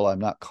tranquil. I'm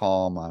not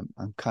calm.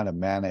 I'm kind of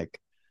manic.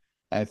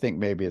 I think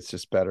maybe it's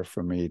just better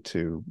for me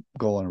to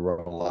go and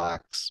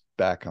relax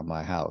back on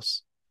my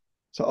house.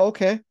 So,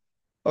 okay,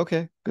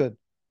 good.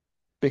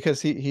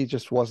 Because he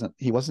just wasn't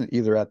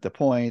either at the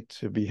point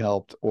to be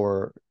helped,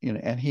 or,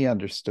 and he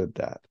understood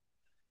that.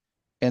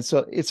 And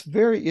so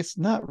it's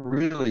not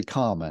really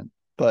common,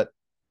 but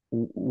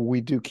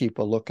we do keep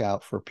a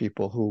lookout for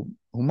people who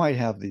might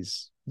have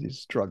these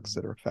drugs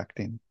that are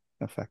affecting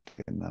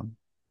them.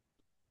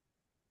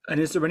 And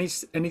is there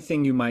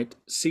anything you might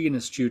see in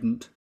a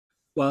student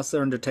whilst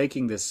they're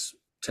undertaking this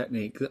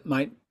technique that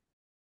might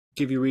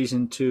give you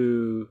reason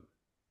to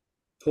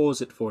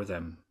pause it for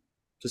them,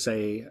 to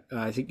say,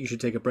 I think you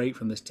should take a break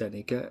from this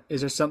technique?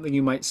 Is there something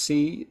you might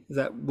see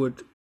that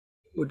would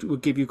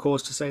give you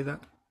cause to say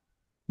that?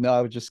 No,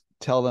 I would just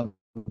tell them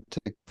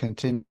to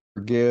continue to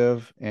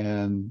forgive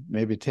and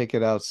maybe take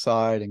it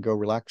outside and go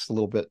relax a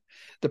little bit.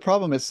 The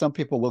problem is some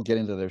people will get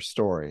into their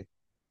story,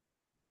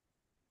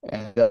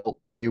 and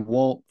they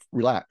won't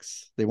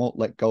relax. They won't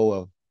let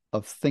go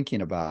of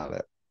thinking about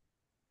it.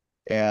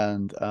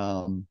 And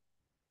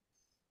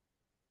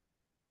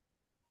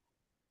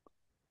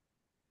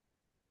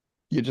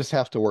you just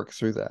have to work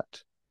through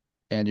that.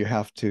 And you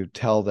have to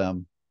tell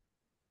them,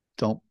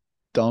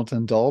 don't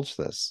indulge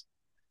this.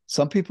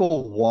 Some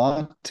people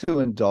want to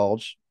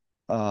indulge.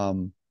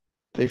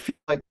 They feel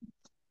like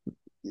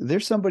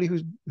there's somebody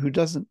who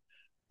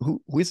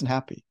isn't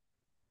happy.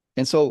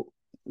 And so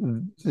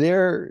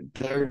their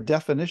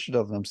definition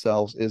of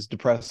themselves is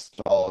depressed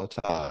all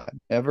the time.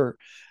 Ever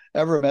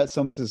met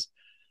someone who says,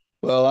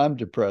 well, I'm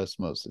depressed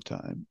most of the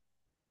time,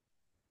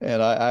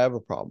 and I have a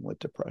problem with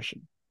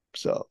depression,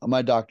 so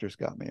my doctor's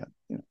got me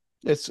on,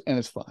 it's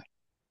fine.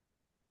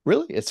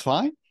 Really, it's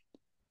fine.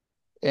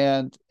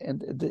 And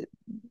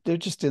they're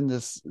just in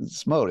this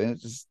mode, and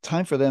it's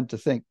time for them to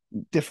think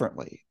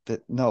differently,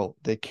 that no,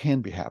 they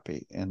can be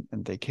happy, and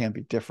they can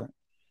be different.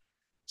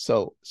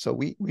 So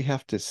we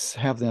have to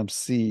have them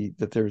see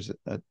that there's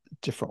a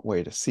different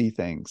way to see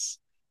things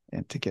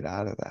and to get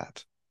out of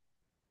that.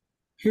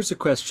 Here's a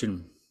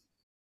question,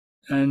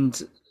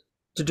 and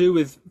to do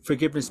with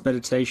forgiveness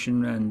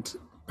meditation, and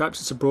perhaps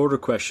it's a broader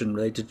question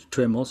related to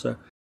TRIM also,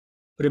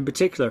 but in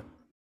particular,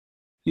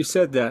 you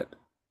said that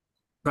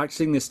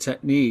practicing this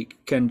technique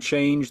can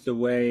change the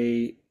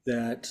way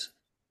that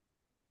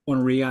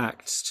one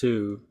reacts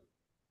to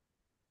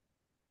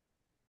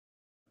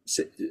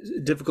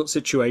difficult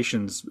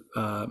situations,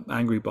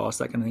 angry boss,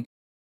 that kind of thing.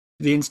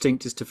 The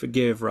instinct is to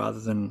forgive rather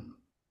than,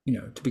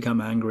 to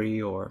become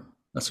angry or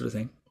that sort of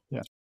thing.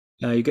 Yeah.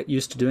 You get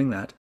used to doing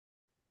that.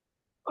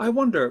 I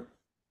wonder,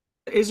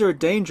 is there a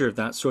danger of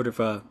that sort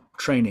of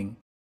training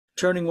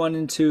turning one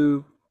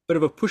into a bit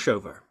of a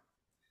pushover?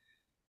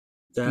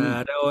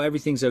 That,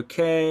 everything's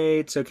okay,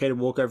 it's okay to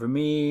walk over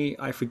me,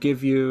 I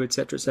forgive you,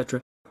 etc.,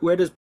 etc. Where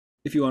does,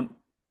 if you want,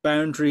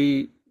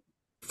 boundary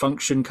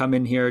function come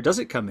in here? Does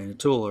it come in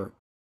at all?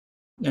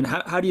 And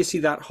how do you see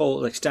that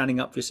whole, like, standing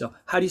up for yourself?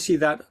 How do you see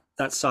that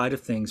side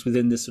of things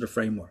within this sort of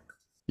framework?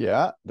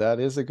 Yeah, that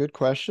is a good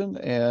question,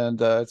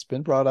 and it's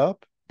been brought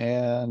up,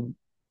 and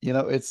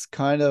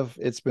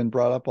it's been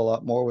brought up a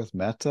lot more with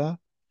Metta,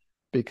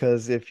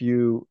 because if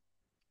you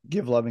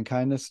give loving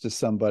kindness to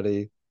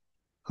somebody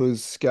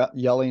who's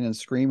yelling and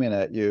screaming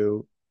at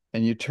you,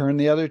 and you turn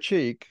the other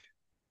cheek,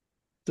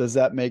 does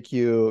that make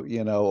you,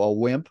 a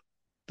wimp?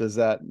 Does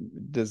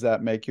that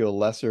make you a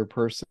lesser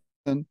person?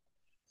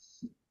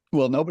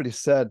 Well, nobody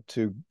said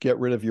to get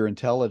rid of your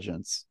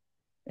intelligence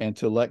and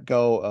to let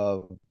go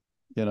of,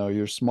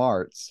 your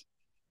smarts.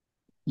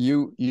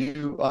 You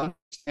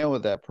understand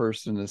what that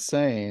person is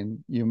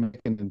saying. You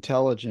make an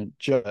intelligent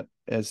judgment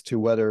as to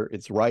whether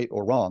it's right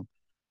or wrong.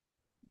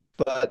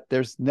 But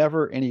there's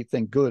never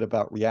anything good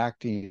about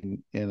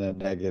reacting in a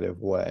negative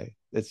way.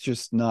 It's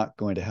just not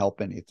going to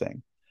help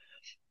anything.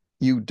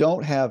 You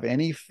don't have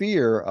any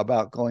fear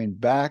about going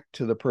back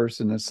to the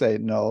person and say,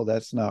 no,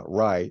 that's not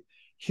right.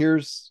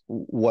 Here's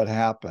what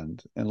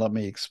happened, and let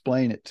me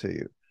explain it to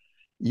you.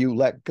 You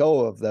let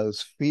go of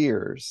those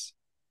fears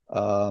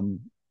um,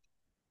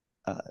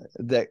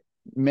 that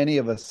many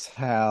of us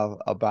have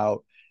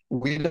about,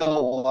 we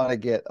don't want to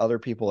get other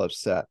people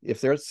upset.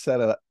 If they're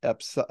upset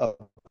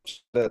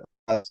at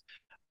us,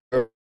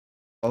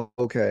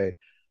 okay,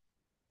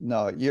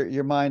 no,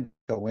 your mind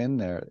go in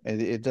there and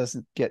it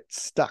doesn't get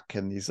stuck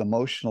in these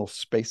emotional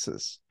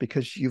spaces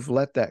because you've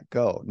let that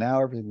go.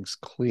 Now everything's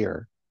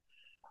clear.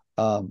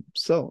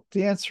 So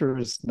the answer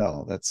is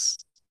no.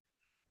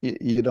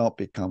 You don't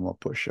become a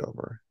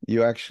pushover.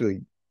 You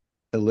actually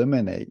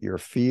eliminate your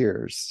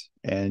fears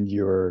and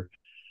your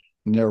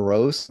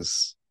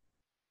neurosis,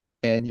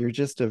 and you're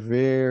just a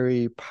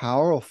very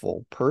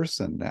powerful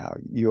person now.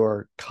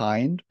 You're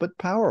kind but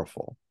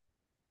powerful.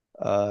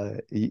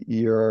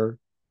 You're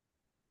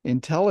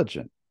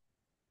intelligent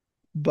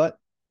but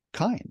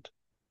kind,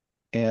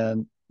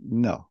 and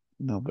no,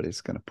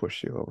 nobody's going to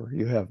push you over.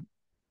 You have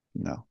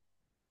no.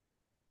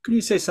 Could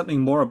you say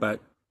something more about,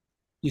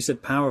 you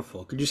said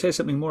powerful, could you say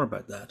something more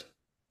about that,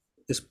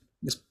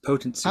 this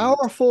potency?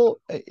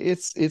 Powerful.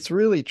 It's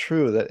really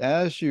true that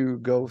as you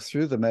go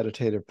through the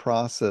meditative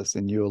process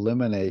and you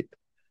eliminate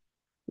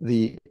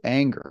the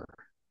anger,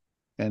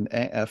 and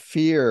a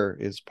fear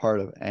is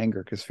part of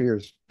anger, because fear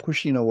is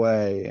pushing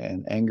away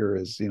and anger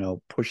is,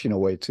 pushing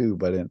away too,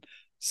 but in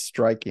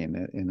striking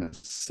in a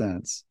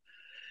sense.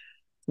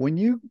 When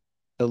you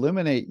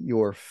eliminate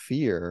your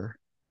fear,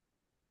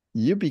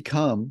 you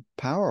become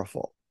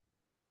powerful.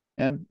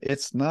 And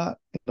it's not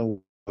in the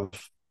way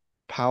of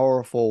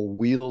powerful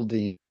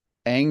wielding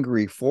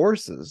angry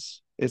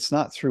forces. It's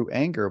not through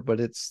anger, but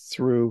it's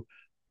through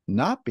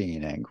not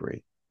being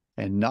angry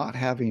and not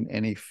having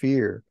any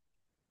fear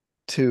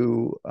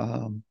to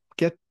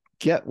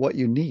get what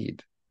you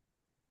need.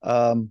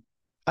 I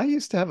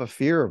used to have a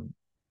fear of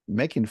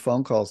making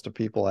phone calls to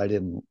people I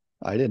didn't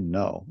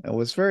know. I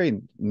was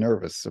very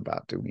nervous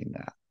about doing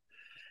that.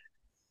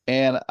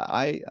 And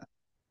I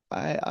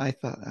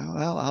thought,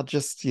 well, I'll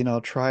just,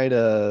 try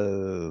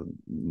to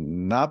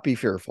not be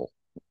fearful.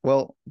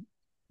 Well,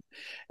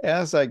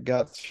 as I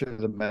got through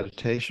the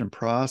meditation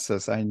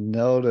process, I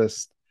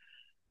noticed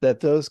that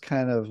those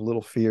kind of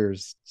little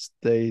fears,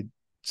 they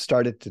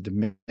started to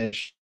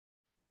diminish,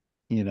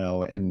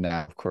 and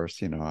now, of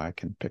course, I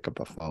can pick up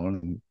a phone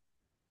and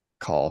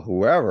call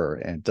whoever,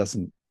 and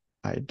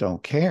I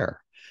don't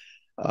care.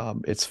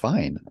 It's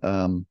fine.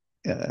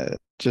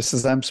 Just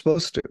as I'm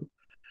supposed to.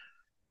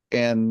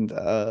 And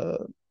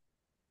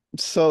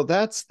so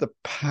that's the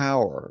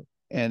power.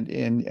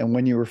 And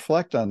when you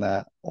reflect on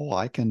that, oh,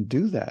 I can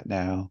do that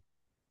now,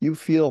 you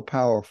feel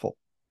powerful.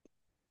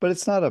 But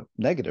it's not a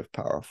negative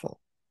powerful.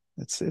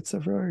 It's a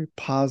very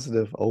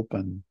positive,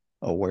 open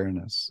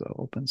awareness,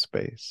 open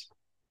space.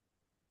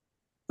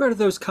 Where do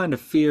those kind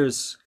of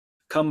fears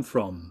come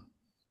from,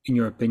 in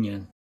your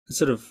opinion? The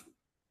sort of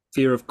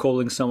fear of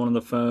calling someone on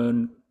the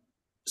phone,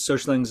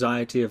 social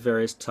anxiety of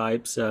various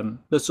types,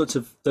 that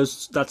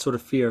sort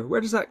of fear.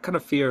 Where does that kind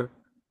of fear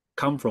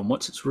come from?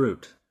 What's its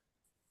root?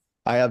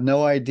 I have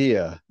no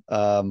idea.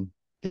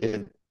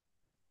 It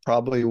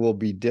probably will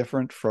be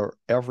different for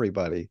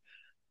everybody.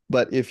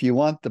 But if you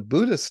want the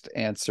Buddhist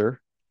answer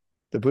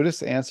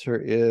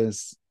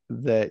is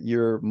that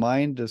your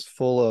mind is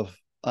full of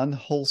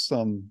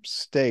unwholesome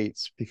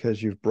states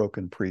because you've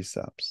broken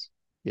precepts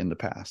in the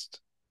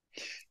past.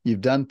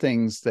 You've done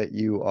things that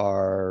you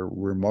are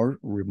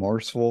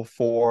remorseful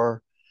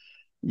for.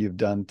 You've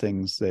done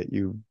things that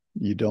you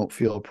don't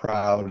feel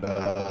proud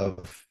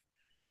of,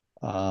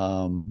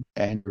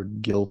 and you're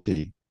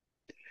guilty.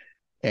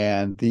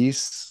 And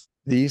these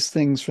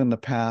things from the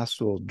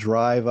past will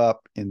drive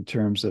up in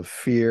terms of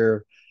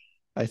fear.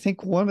 I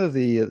think one of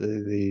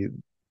the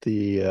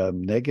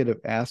negative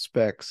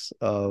aspects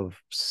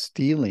of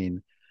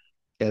stealing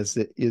is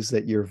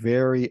that you're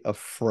very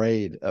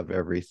afraid of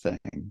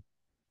everything,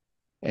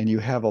 and you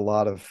have a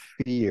lot of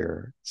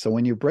fear. So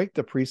when you break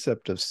the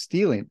precept of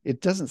stealing,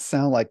 it doesn't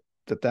sound like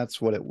that's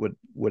what it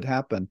would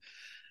happen.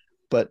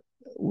 But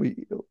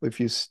if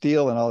you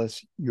steal and all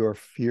this, you're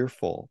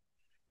fearful.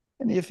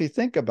 And if you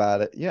think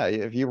about it, yeah,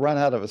 if you run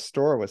out of a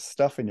store with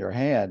stuff in your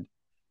hand,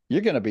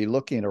 you're going to be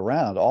looking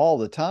around all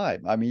the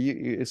time. I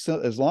mean,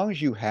 as long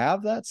as you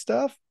have that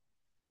stuff,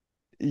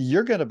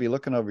 you're going to be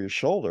looking over your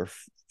shoulder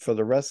for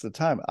the rest of the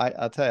time.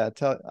 I'll tell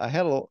you, I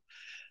had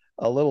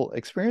a little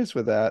experience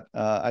with that.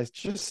 I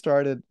just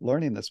started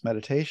learning this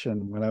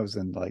meditation when I was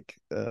in like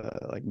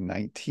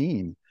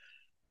 19,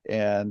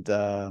 and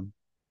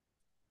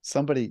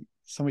somebody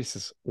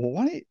says, "Well,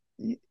 why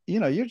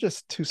don't you're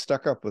just too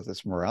stuck up with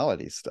this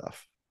morality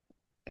stuff,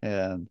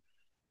 and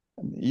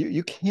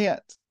you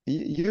can't.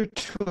 You're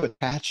too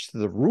attached to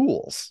the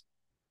rules."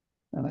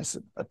 And I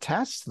said,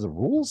 "Attached to the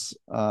rules?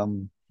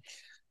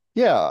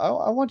 Yeah,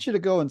 I want you to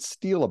go and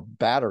steal a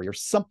battery or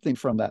something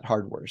from that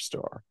hardware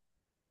store."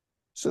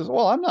 Says,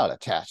 "Well, I'm not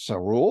attached to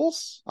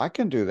rules. I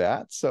can do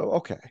that." So,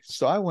 okay.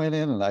 So I went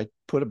in and I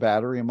put a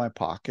battery in my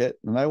pocket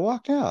and I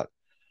walked out.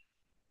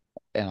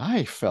 And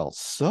I felt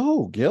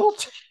so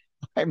guilty.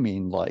 I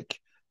mean, like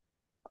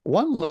it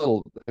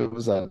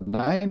was a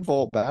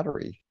 9-volt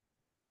battery.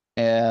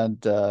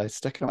 And I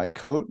stuck it in my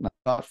coat and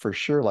thought for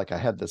sure, like I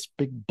had this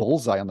big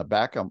bullseye on the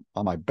back on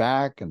my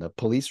back, and the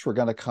police were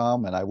going to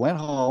come. And I went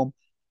home.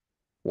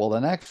 Well,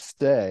 the next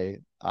day,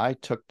 I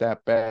took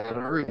that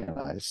battery and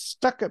I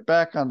stuck it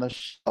back on the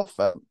shelf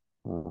and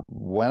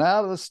went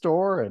out of the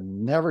store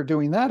and never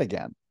doing that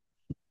again.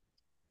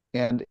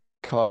 And it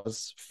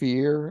caused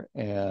fear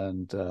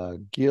and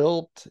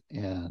guilt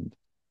and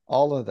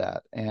all of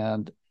that.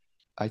 And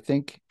I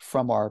think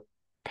from our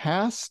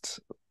past,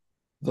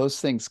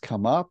 those things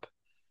come up,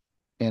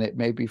 and it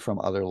may be from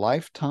other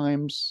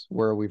lifetimes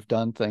where we've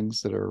done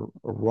things that are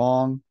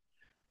wrong.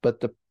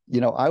 But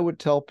I would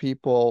tell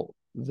people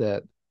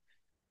that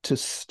to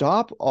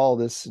stop all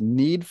this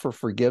need for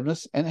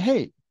forgiveness, and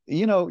hey,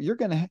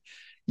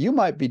 you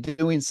might be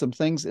doing some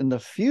things in the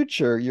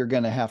future you're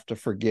going to have to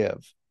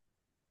forgive.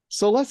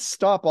 So let's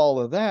stop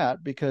all of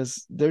that,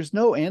 because there's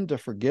no end to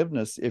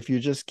forgiveness if you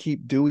just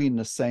keep doing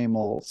the same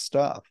old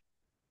stuff.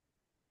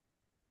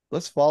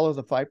 Let's follow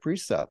the 5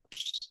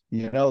 precepts,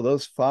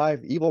 those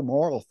 5 evil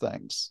moral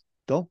things.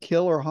 Don't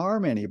kill or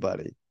harm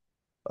anybody.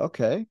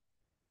 Okay.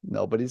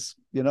 Nobody's,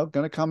 going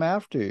to come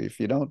after you if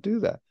you don't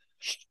do that.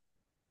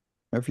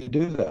 Or if you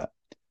do that.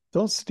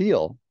 Don't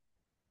steal.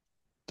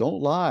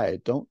 Don't lie.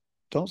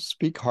 Don't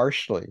speak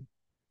harshly.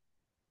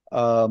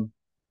 No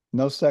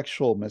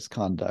sexual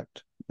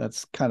misconduct.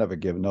 That's kind of a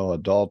given. No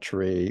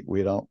adultery.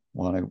 We don't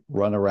want to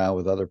run around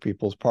with other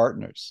people's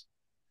partners.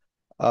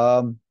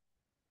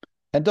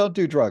 And don't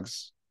do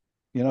drugs.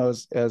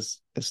 As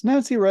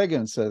Nancy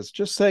Reagan says,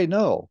 just say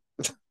no.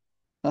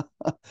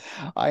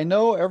 I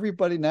know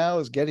everybody now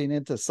is getting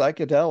into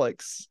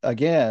psychedelics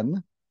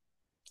again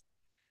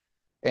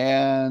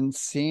and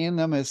seeing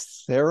them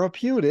as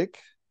therapeutic.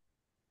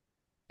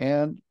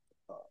 And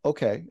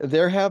okay,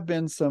 there have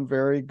been some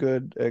very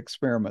good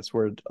experiments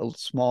where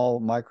small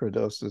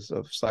microdoses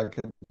of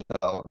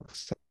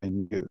psychedelics have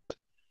been used.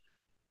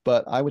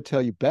 But I would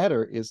tell you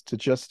better is to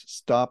just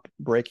stop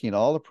breaking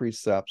all the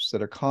precepts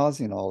that are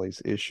causing all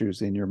these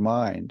issues in your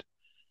mind.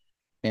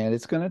 And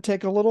it's going to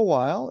take a little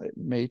while. It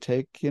may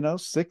take,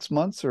 6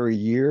 months or a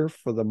year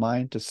for the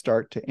mind to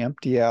start to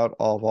empty out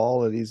of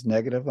all of these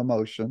negative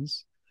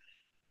emotions.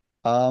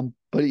 But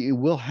it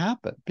will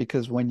happen,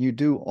 because when you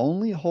do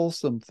only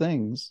wholesome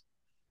things,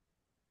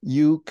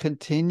 you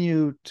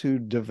continue to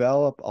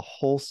develop a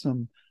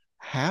wholesome,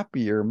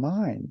 happier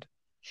mind.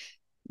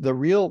 The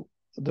real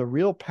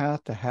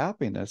path to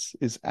happiness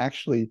is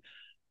actually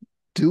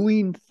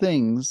doing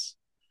things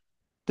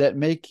that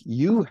make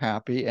you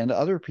happy and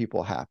other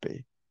people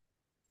happy.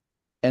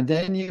 And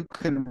then you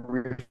can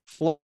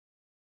reflect,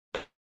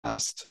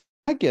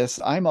 I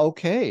guess I'm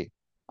okay.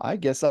 I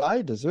guess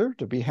I deserve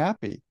to be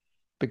happy,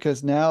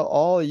 because now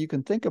all you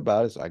can think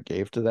about is I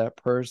gave to that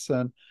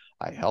person,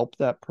 I helped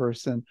that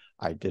person,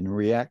 I didn't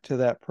react to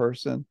that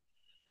person.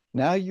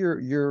 Now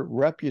your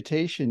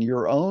reputation,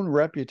 your own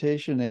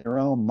reputation in your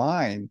own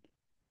mind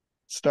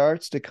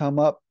starts to come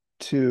up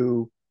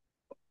to,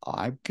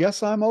 I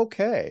guess I'm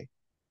okay.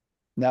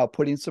 Now,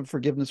 putting some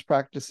forgiveness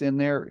practice in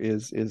there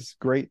is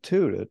great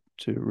too,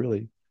 to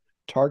really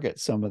target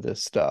some of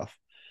this stuff.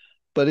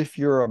 But if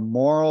you're a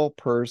moral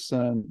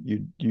person,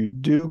 you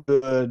do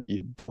good,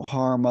 you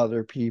harm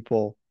other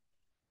people,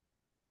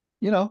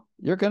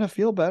 you're going to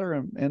feel better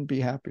and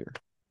be happier.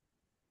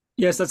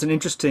 Yes, that's an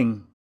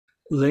interesting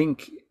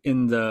link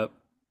in the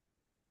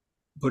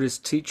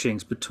Buddhist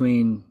teachings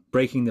between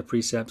breaking the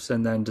precepts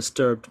and then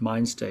disturbed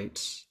mind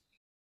states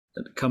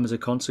that come as a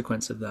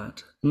consequence of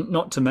that.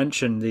 Not to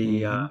mention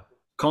the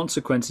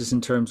consequences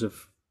in terms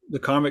of the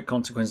karmic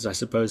consequences, I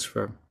suppose,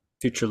 for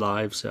future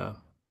lives,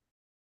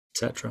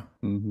 etc.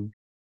 Mm-hmm.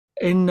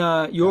 In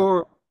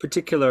your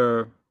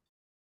particular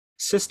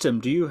system,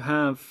 do you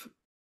have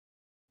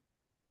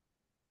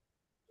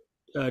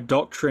a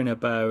doctrine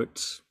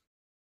about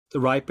the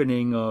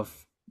ripening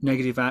of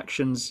negative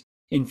actions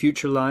in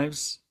future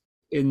lives,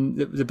 in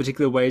the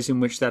particular ways in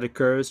which that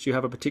occurs? Do you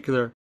have a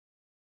particular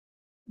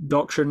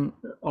doctrine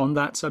on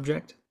that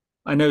subject?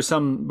 I know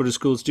some Buddhist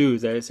schools do.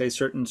 They say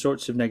certain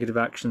sorts of negative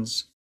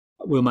actions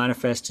will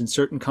manifest in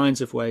certain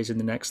kinds of ways in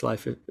the next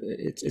life.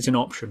 It's an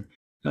option.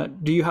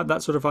 Do you have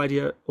that sort of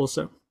idea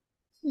also?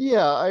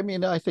 Yeah, I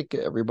mean, I think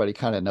everybody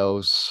kind of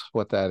knows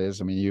what that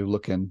is. I mean, you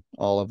look in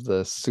all of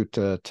the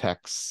sutta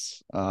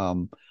texts.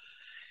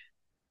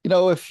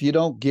 If you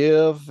don't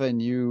give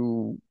and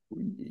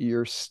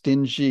you're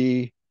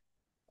stingy,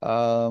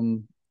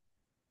 you're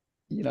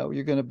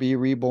going to be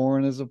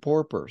reborn as a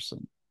poor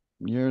person.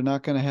 You're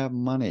not going to have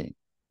money.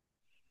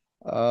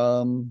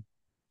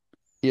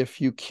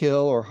 If you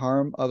kill or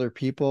harm other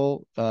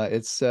people,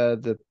 it's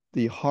said that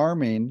the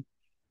harming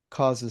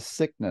causes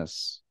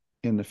sickness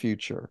in the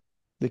future.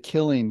 The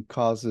killing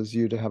causes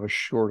you to have a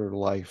shorter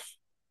life.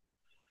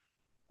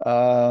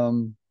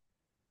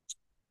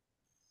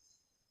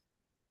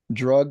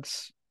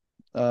 Drugs,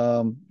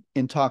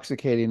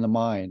 intoxicating the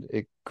mind.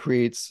 It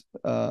creates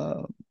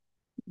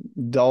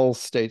dull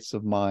states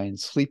of mind,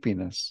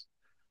 sleepiness.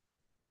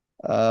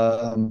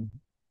 Lying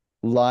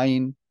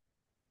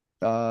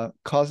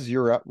causes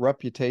your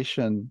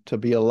reputation to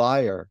be a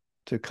liar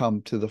to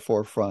come to the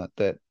forefront,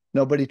 that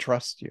nobody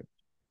trusts you.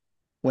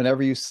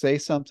 whenever you say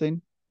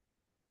something,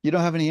 you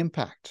don't have any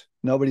impact.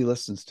 Nobody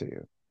listens to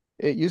you.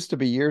 It used to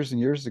be years and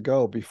years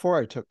ago, before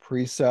I took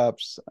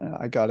precepts,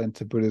 I got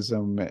into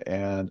Buddhism,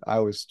 and I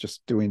was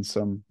just doing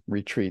some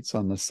retreats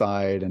on the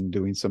side and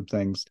doing some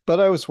things.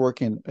 But I was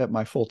working at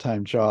my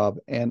full-time job,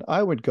 and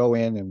I would go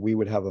in and we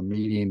would have a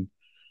meeting,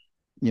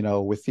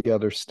 with the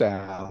other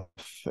staff,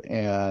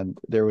 and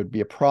there would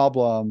be a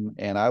problem,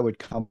 and I would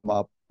come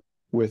up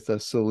with a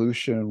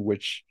solution,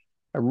 which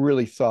I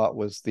really thought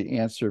was the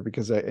answer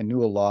because I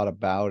knew a lot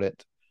about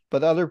it.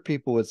 But other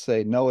people would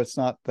say, no, it's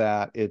not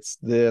that, it's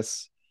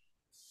this.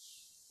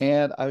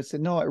 And I would say,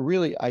 no,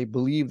 I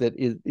believe that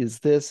it is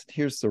this.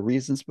 Here's the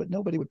reasons, but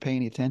nobody would pay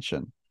any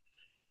attention.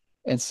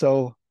 And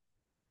so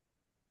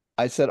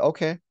I said,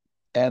 okay.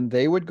 And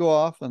they would go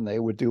off and they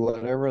would do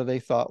whatever they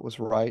thought was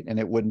right, and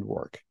it wouldn't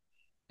work.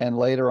 And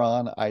later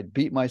on, I'd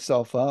beat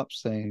myself up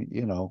saying,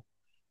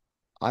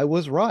 I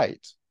was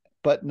right,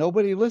 but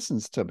nobody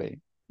listens to me.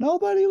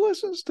 Nobody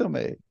listens to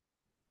me.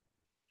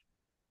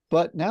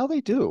 But now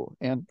they do.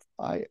 And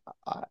I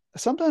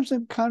sometimes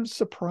I'm kind of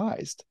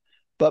surprised.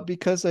 But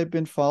because I've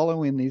been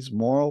following these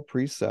moral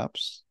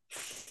precepts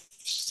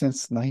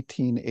since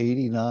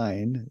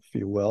 1989, if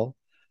you will,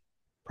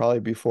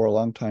 probably before a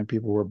long time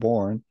people were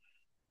born,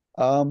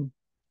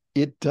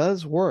 it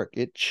does work.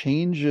 It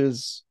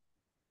changes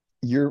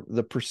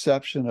the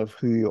perception of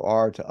who you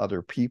are to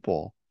other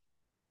people.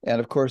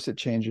 And of course, it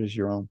changes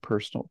your own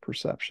personal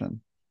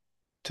perception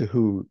to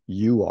who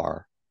you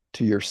are,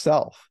 to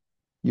yourself.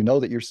 You know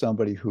that you're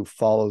somebody who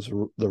follows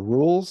the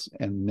rules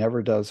and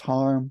never does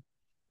harm.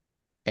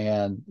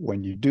 And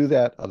when you do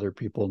that, other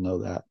people know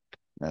that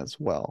as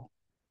well.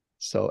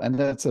 So, and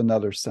that's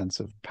another sense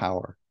of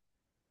power,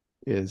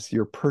 is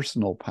your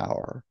personal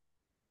power,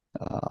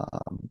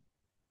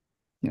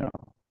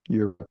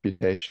 your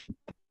reputation,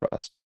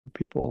 trust,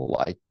 people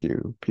like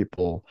you,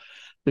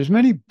 there's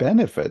many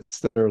benefits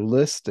that are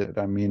listed.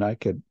 I mean, I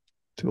could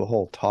do a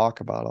whole talk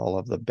about all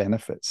of the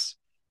benefits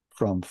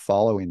from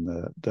following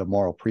the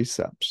moral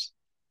precepts.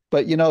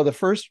 But, the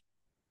first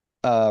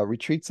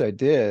retreats I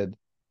did,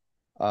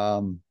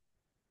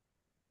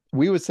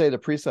 we would say the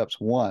precepts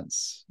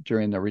once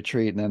during the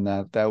retreat, and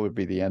then that would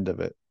be the end of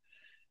it.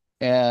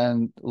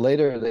 And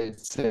later they'd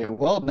say,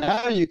 well,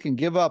 now you can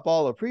give up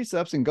all the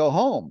precepts and go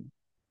home.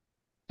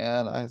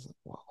 And I said,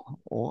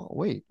 well,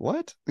 wait,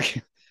 what?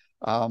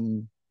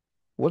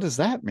 What does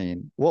that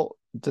mean? Well,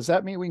 does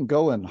that mean we can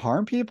go and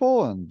harm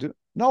people and do?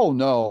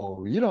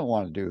 No, you don't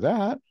want to do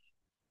that.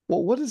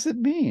 Well, what does it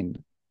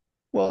mean?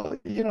 Well,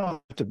 you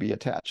don't have to be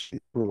attached to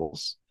the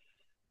rules.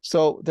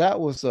 So that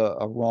was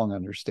a wrong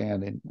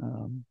understanding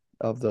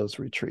of those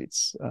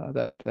retreats.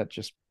 That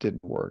just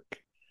didn't work.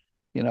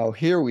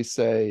 Here we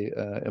say,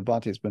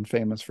 Bhante's been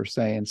famous for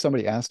saying,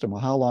 somebody asked him,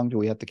 well, how long do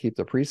we have to keep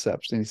the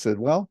precepts? And he said,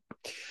 well,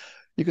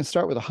 you can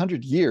start with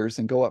 100 years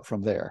and go up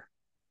from there.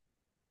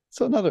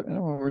 So in other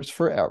words,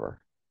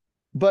 forever.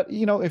 But,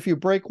 if you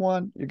break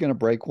one, you're going to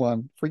break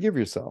one. Forgive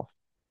yourself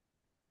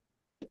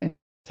and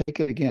take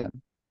it again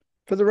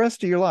for the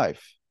rest of your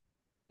life.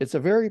 It's a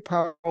very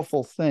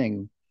powerful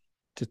thing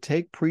to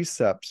take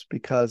precepts,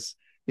 because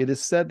it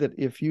is said that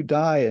if you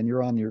die and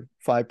you're on your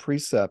 5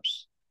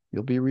 precepts,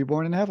 you'll be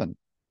reborn in heaven,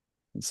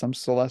 in some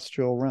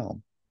celestial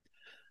realm.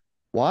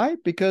 Why?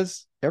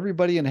 Because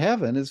everybody in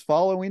heaven is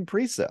following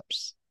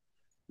precepts.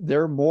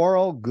 They're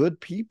moral, good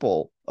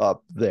people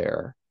up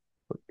there,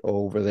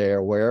 over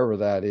there, wherever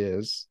that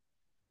is.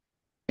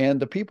 And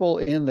the people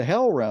in the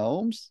hell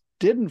realms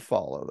didn't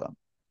follow them.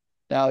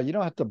 Now, you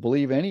don't have to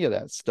believe any of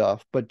that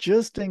stuff, but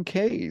just in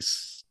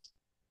case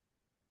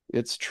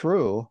it's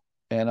true,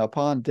 and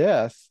upon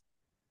death,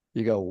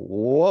 you go,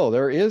 whoa,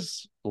 there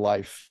is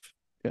life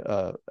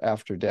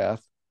after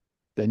death,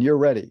 then you're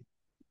ready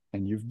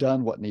and you've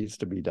done what needs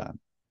to be done.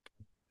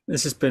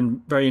 This has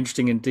been very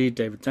interesting indeed,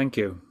 David. Thank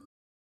you.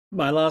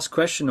 My last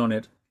question on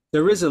it.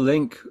 There is a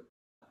link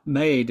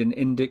made in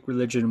Indic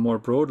religion more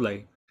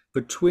broadly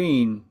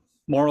between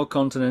moral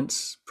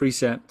continence,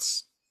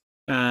 precepts,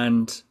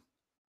 and,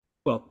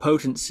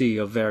 potency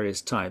of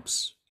various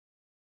types.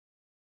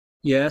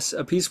 Yes,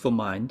 a peaceful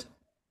mind,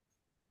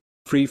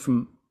 free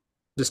from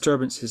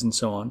disturbances and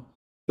so on,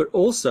 but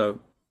also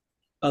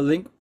a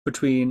link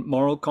between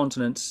moral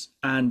continence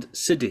and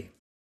siddhi.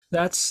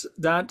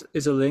 That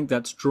is a link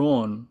that's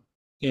drawn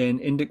in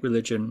Indic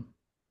religion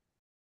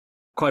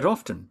quite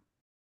often.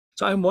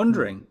 So I'm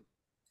wondering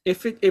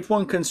if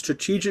one can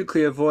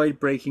strategically avoid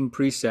breaking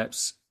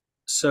precepts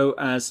so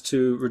as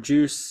to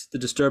reduce the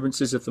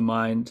disturbances of the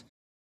mind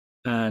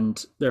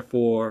and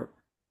therefore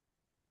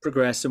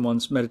progress in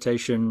one's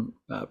meditation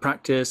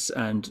practice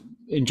and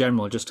in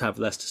general just have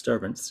less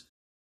disturbance.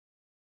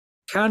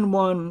 Can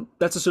one,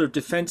 that's a sort of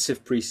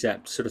defensive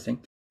precept sort of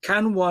thing,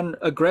 can one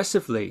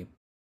aggressively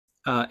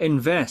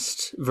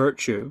invest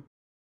virtue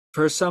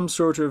for some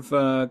sort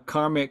of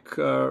karmic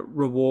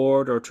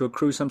reward or to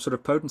accrue some sort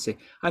of potency?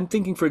 I'm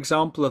thinking, for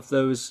example, of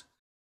those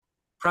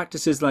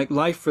practices like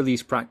life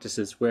release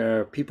practices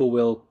where people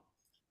will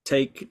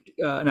take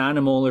an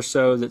animal or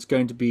so that's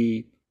going to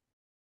be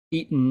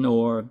eaten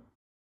or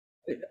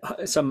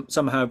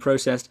somehow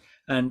processed,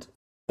 and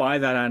buy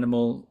that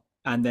animal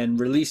and then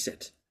release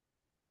it.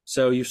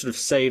 So you've sort of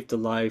saved the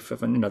life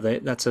of,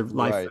 that's a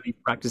life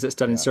Right. practice that's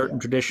done in Yeah. certain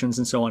traditions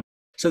and so on.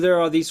 So there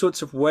are these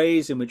sorts of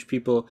ways in which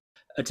people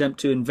attempt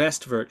to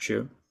invest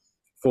virtue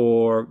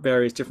for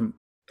various different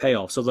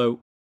payoffs. Although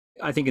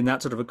I think in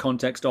that sort of a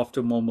context,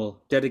 often one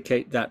will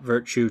dedicate that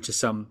virtue to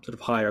some sort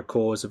of higher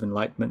cause of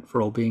enlightenment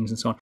for all beings and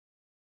so on.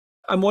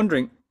 I'm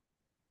wondering,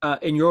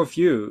 in your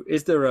view,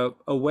 is there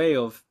a way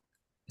of,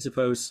 I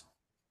suppose,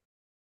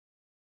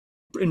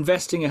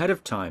 investing ahead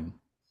of time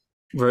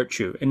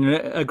virtue in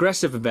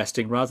aggressive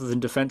investing rather than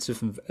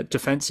defensive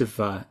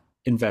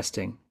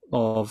investing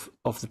of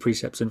the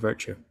precepts and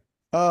virtue?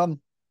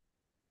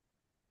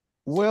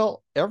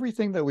 Well,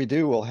 everything that we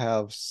do will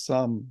have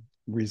some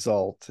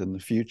result in the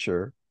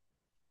future.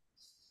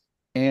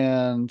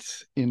 And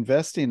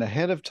investing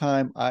ahead of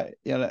time,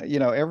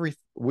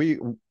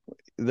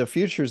 the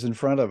future's in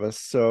front of us,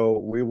 so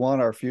we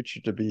want our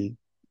future to be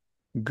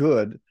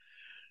good.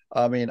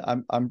 I mean,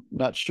 I'm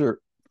not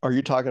sure. Are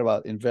you talking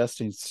about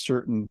investing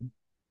certain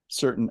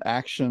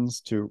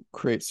actions to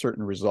create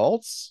certain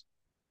results?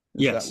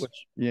 Is Yes. that what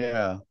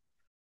yeah.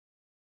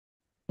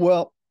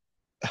 Well,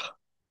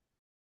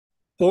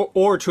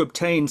 or to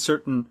obtain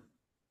certain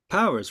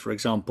powers, for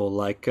example,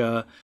 like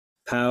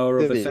power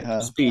of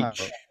effective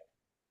speech.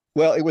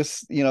 Well, it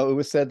was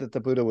said that the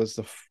Buddha was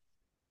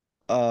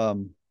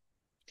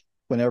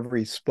whenever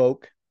he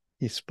spoke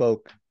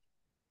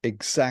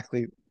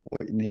exactly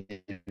what you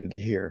needed to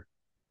hear.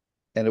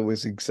 And it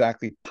was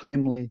exactly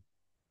timely,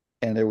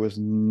 and there was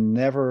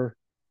never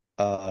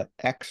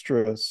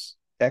extra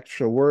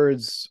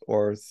words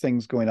or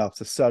things going off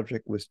the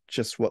subject. Was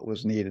just what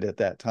was needed at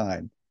that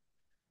time.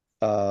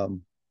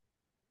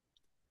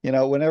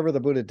 Whenever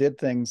the Buddha did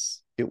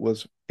things, it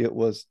was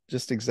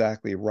just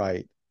exactly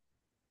right.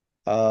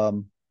 He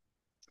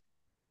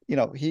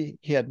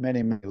had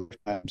many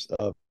times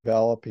of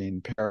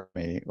developing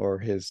parami, or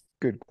his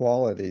good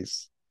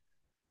qualities.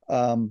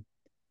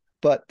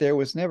 But there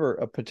was never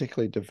a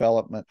particular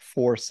development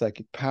for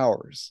psychic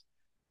powers.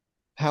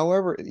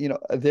 However,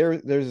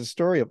 there's a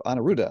story of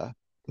Anuruddha,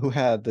 who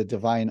had the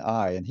divine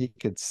eye, and he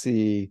could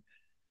see,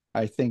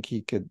 I think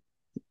he could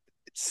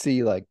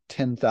see like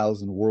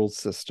 10,000 world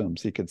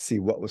systems. He could see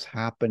what was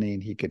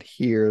happening. He could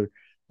hear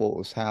what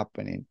was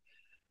happening.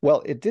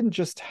 Well, it didn't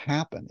just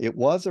happen. It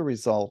was a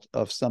result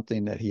of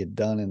something that he had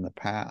done in the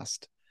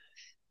past.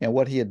 And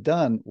what he had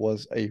done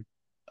was a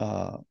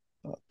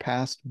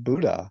past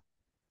Buddha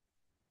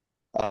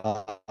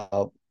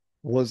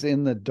was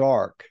in the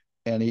dark,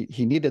 and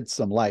he needed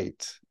some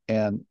light.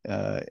 And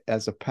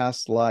as a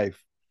past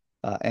life,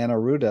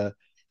 Anuruddha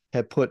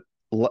had put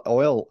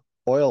oil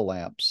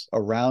lamps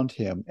around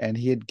him, and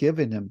he had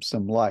given him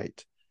some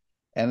light.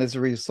 And as a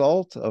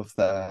result of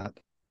that,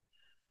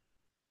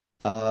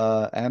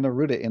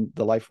 Anuruddha, in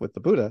the life with the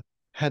Buddha,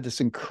 had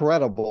this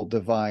incredible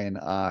divine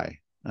eye.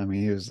 I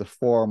mean, he was the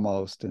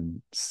foremost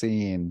in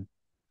seeing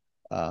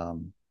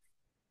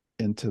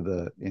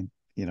into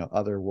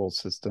other world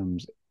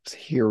systems,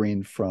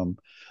 hearing from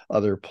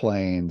other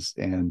planes,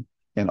 and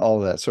all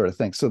of that sort of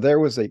thing. So there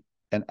was an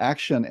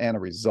action and a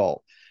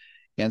result.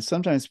 And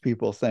sometimes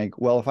people think,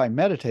 well, if I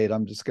meditate,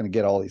 I'm just going to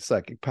get all these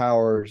psychic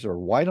powers, or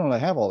why don't I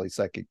have all these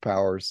psychic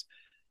powers?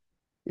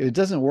 It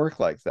doesn't work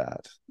like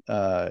that.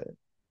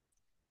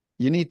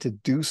 You need to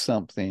do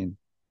something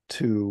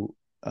to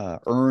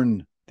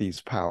earn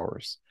these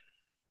powers.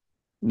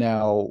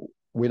 Now,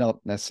 we don't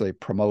necessarily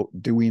promote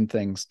doing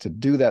things to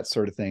do that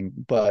sort of thing,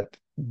 but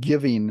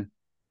giving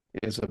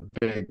is a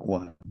big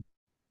one.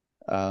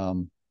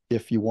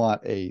 If you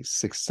want a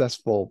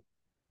successful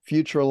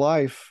future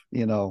life,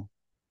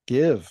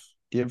 give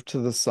to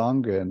the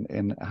Sangha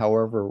in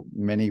however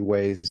many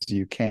ways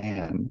you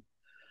can.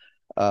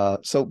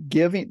 So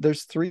giving,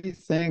 there's three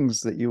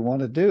things that you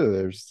want to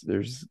do.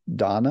 There's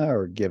dana,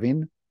 or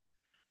giving.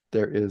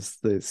 There is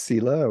the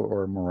sila,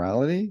 or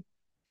morality,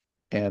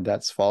 and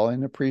that's following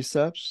the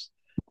precepts.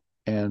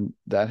 And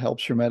that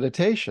helps your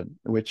meditation,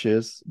 which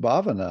is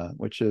bhavana,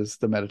 which is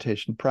the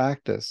meditation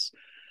practice.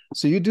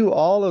 So you do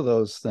all of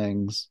those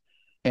things,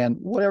 and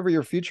whatever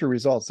your future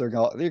results, they're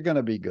going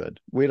to be good.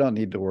 We don't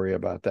need to worry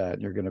about that.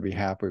 You're going to be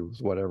happy with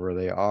whatever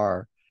they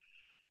are.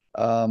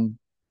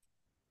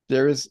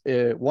 There is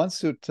one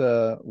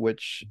sutta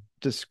which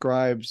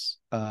describes,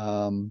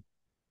 let's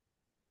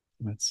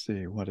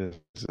see, what is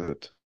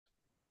it?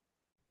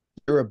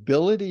 Your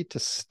ability to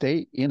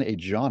stay in a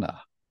jhana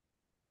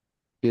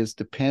is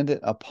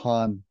dependent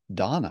upon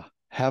dana,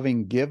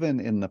 having given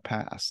in the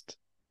past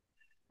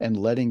and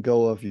letting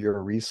go of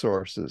your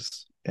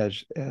resources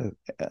to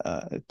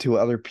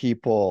other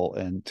people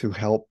and to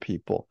help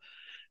people.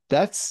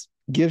 That's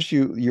gives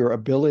you your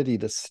ability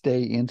to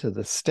stay into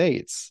the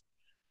states.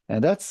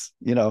 And that's,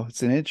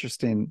 it's an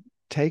interesting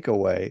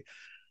takeaway.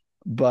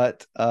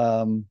 But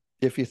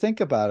if you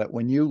think about it,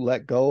 when you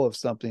let go of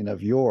something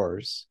of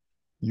yours,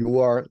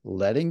 you are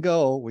letting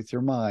go with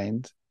your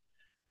mind.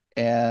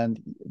 And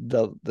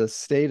the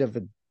state of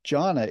a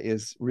jhana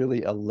is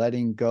really a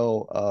letting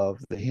go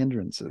of the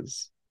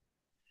hindrances.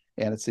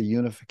 and it's a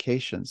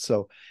unification.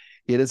 So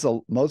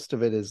most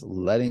of it is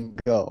letting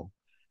go.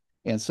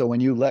 And so when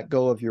you let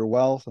go of your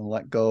wealth and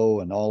let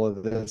go and all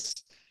of this,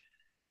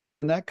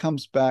 and that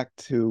comes back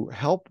to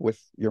help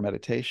with your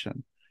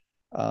meditation.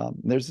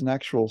 There's an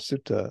actual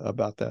sutta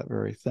about that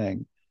very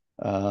thing.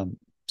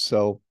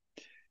 So,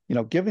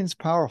 giving's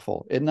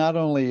powerful. It not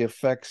only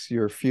affects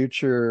your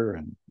future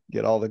and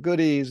get all the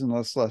goodies and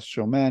the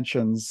celestial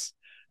mansions,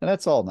 and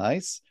that's all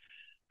nice,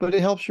 but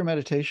it helps your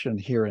meditation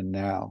here and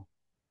now.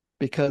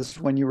 Because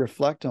when you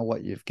reflect on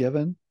what you've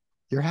given,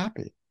 you're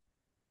happy.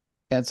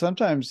 And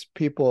sometimes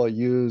people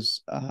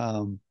use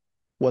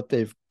what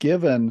they've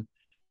given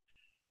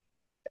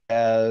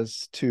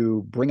as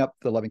to bring up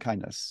the loving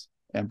kindness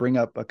and bring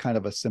up a kind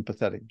of a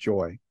sympathetic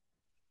joy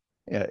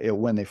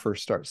when they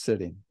first start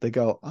sitting. They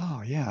go,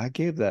 oh yeah, I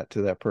gave that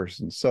to that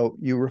person. So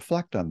you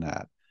reflect on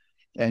that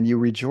and you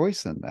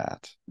rejoice in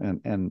that.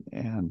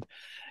 And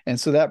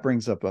so that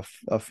brings up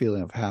a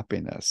feeling of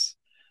happiness.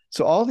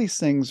 So all these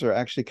things are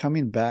actually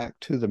coming back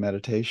to the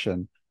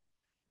meditation,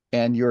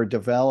 and you're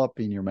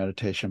developing your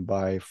meditation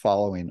by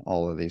following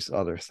all of these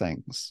other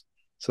things.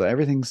 So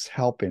everything's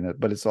helping it,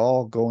 but it's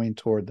all going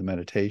toward the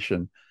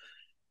meditation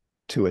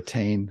to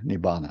attain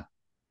Nibbana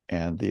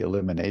and the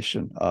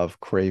elimination of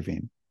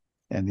craving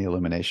and the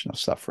elimination of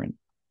suffering.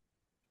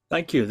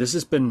 Thank you. This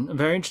has been a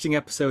very interesting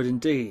episode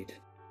indeed.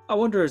 I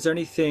wonder, is there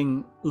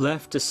anything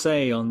left to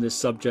say on this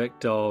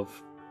subject of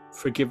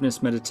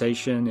forgiveness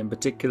meditation in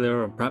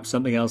particular, or perhaps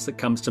something else that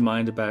comes to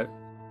mind about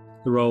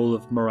the role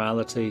of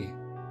morality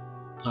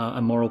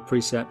and moral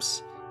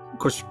precepts? Of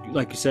course,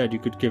 like you said, you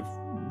could give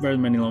very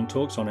many long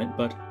talks on it,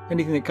 but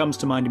anything that comes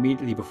to mind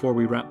immediately before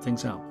we wrap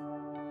things up?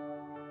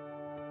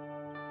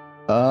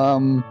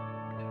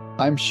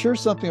 I'm sure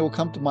something will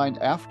come to mind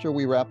after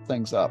we wrap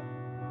things up.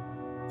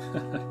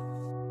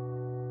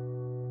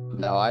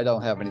 No, I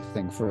don't have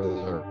anything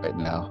further right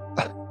now.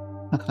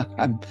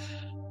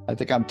 I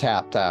think I'm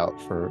tapped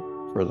out for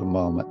the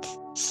moment.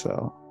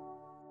 So,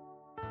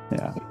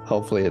 yeah,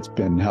 hopefully it's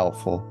been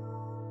helpful.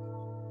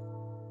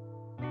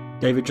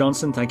 David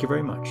Johnson, thank you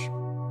very much.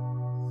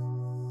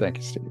 Thank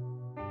you, Steve.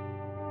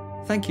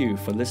 Thank you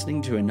for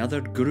listening to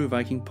another Guru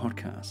Viking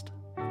podcast.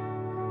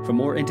 For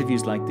more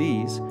interviews like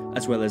these,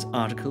 as well as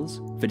articles,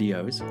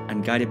 videos,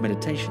 and guided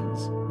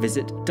meditations,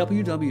 visit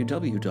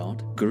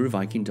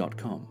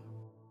www.guruviking.com.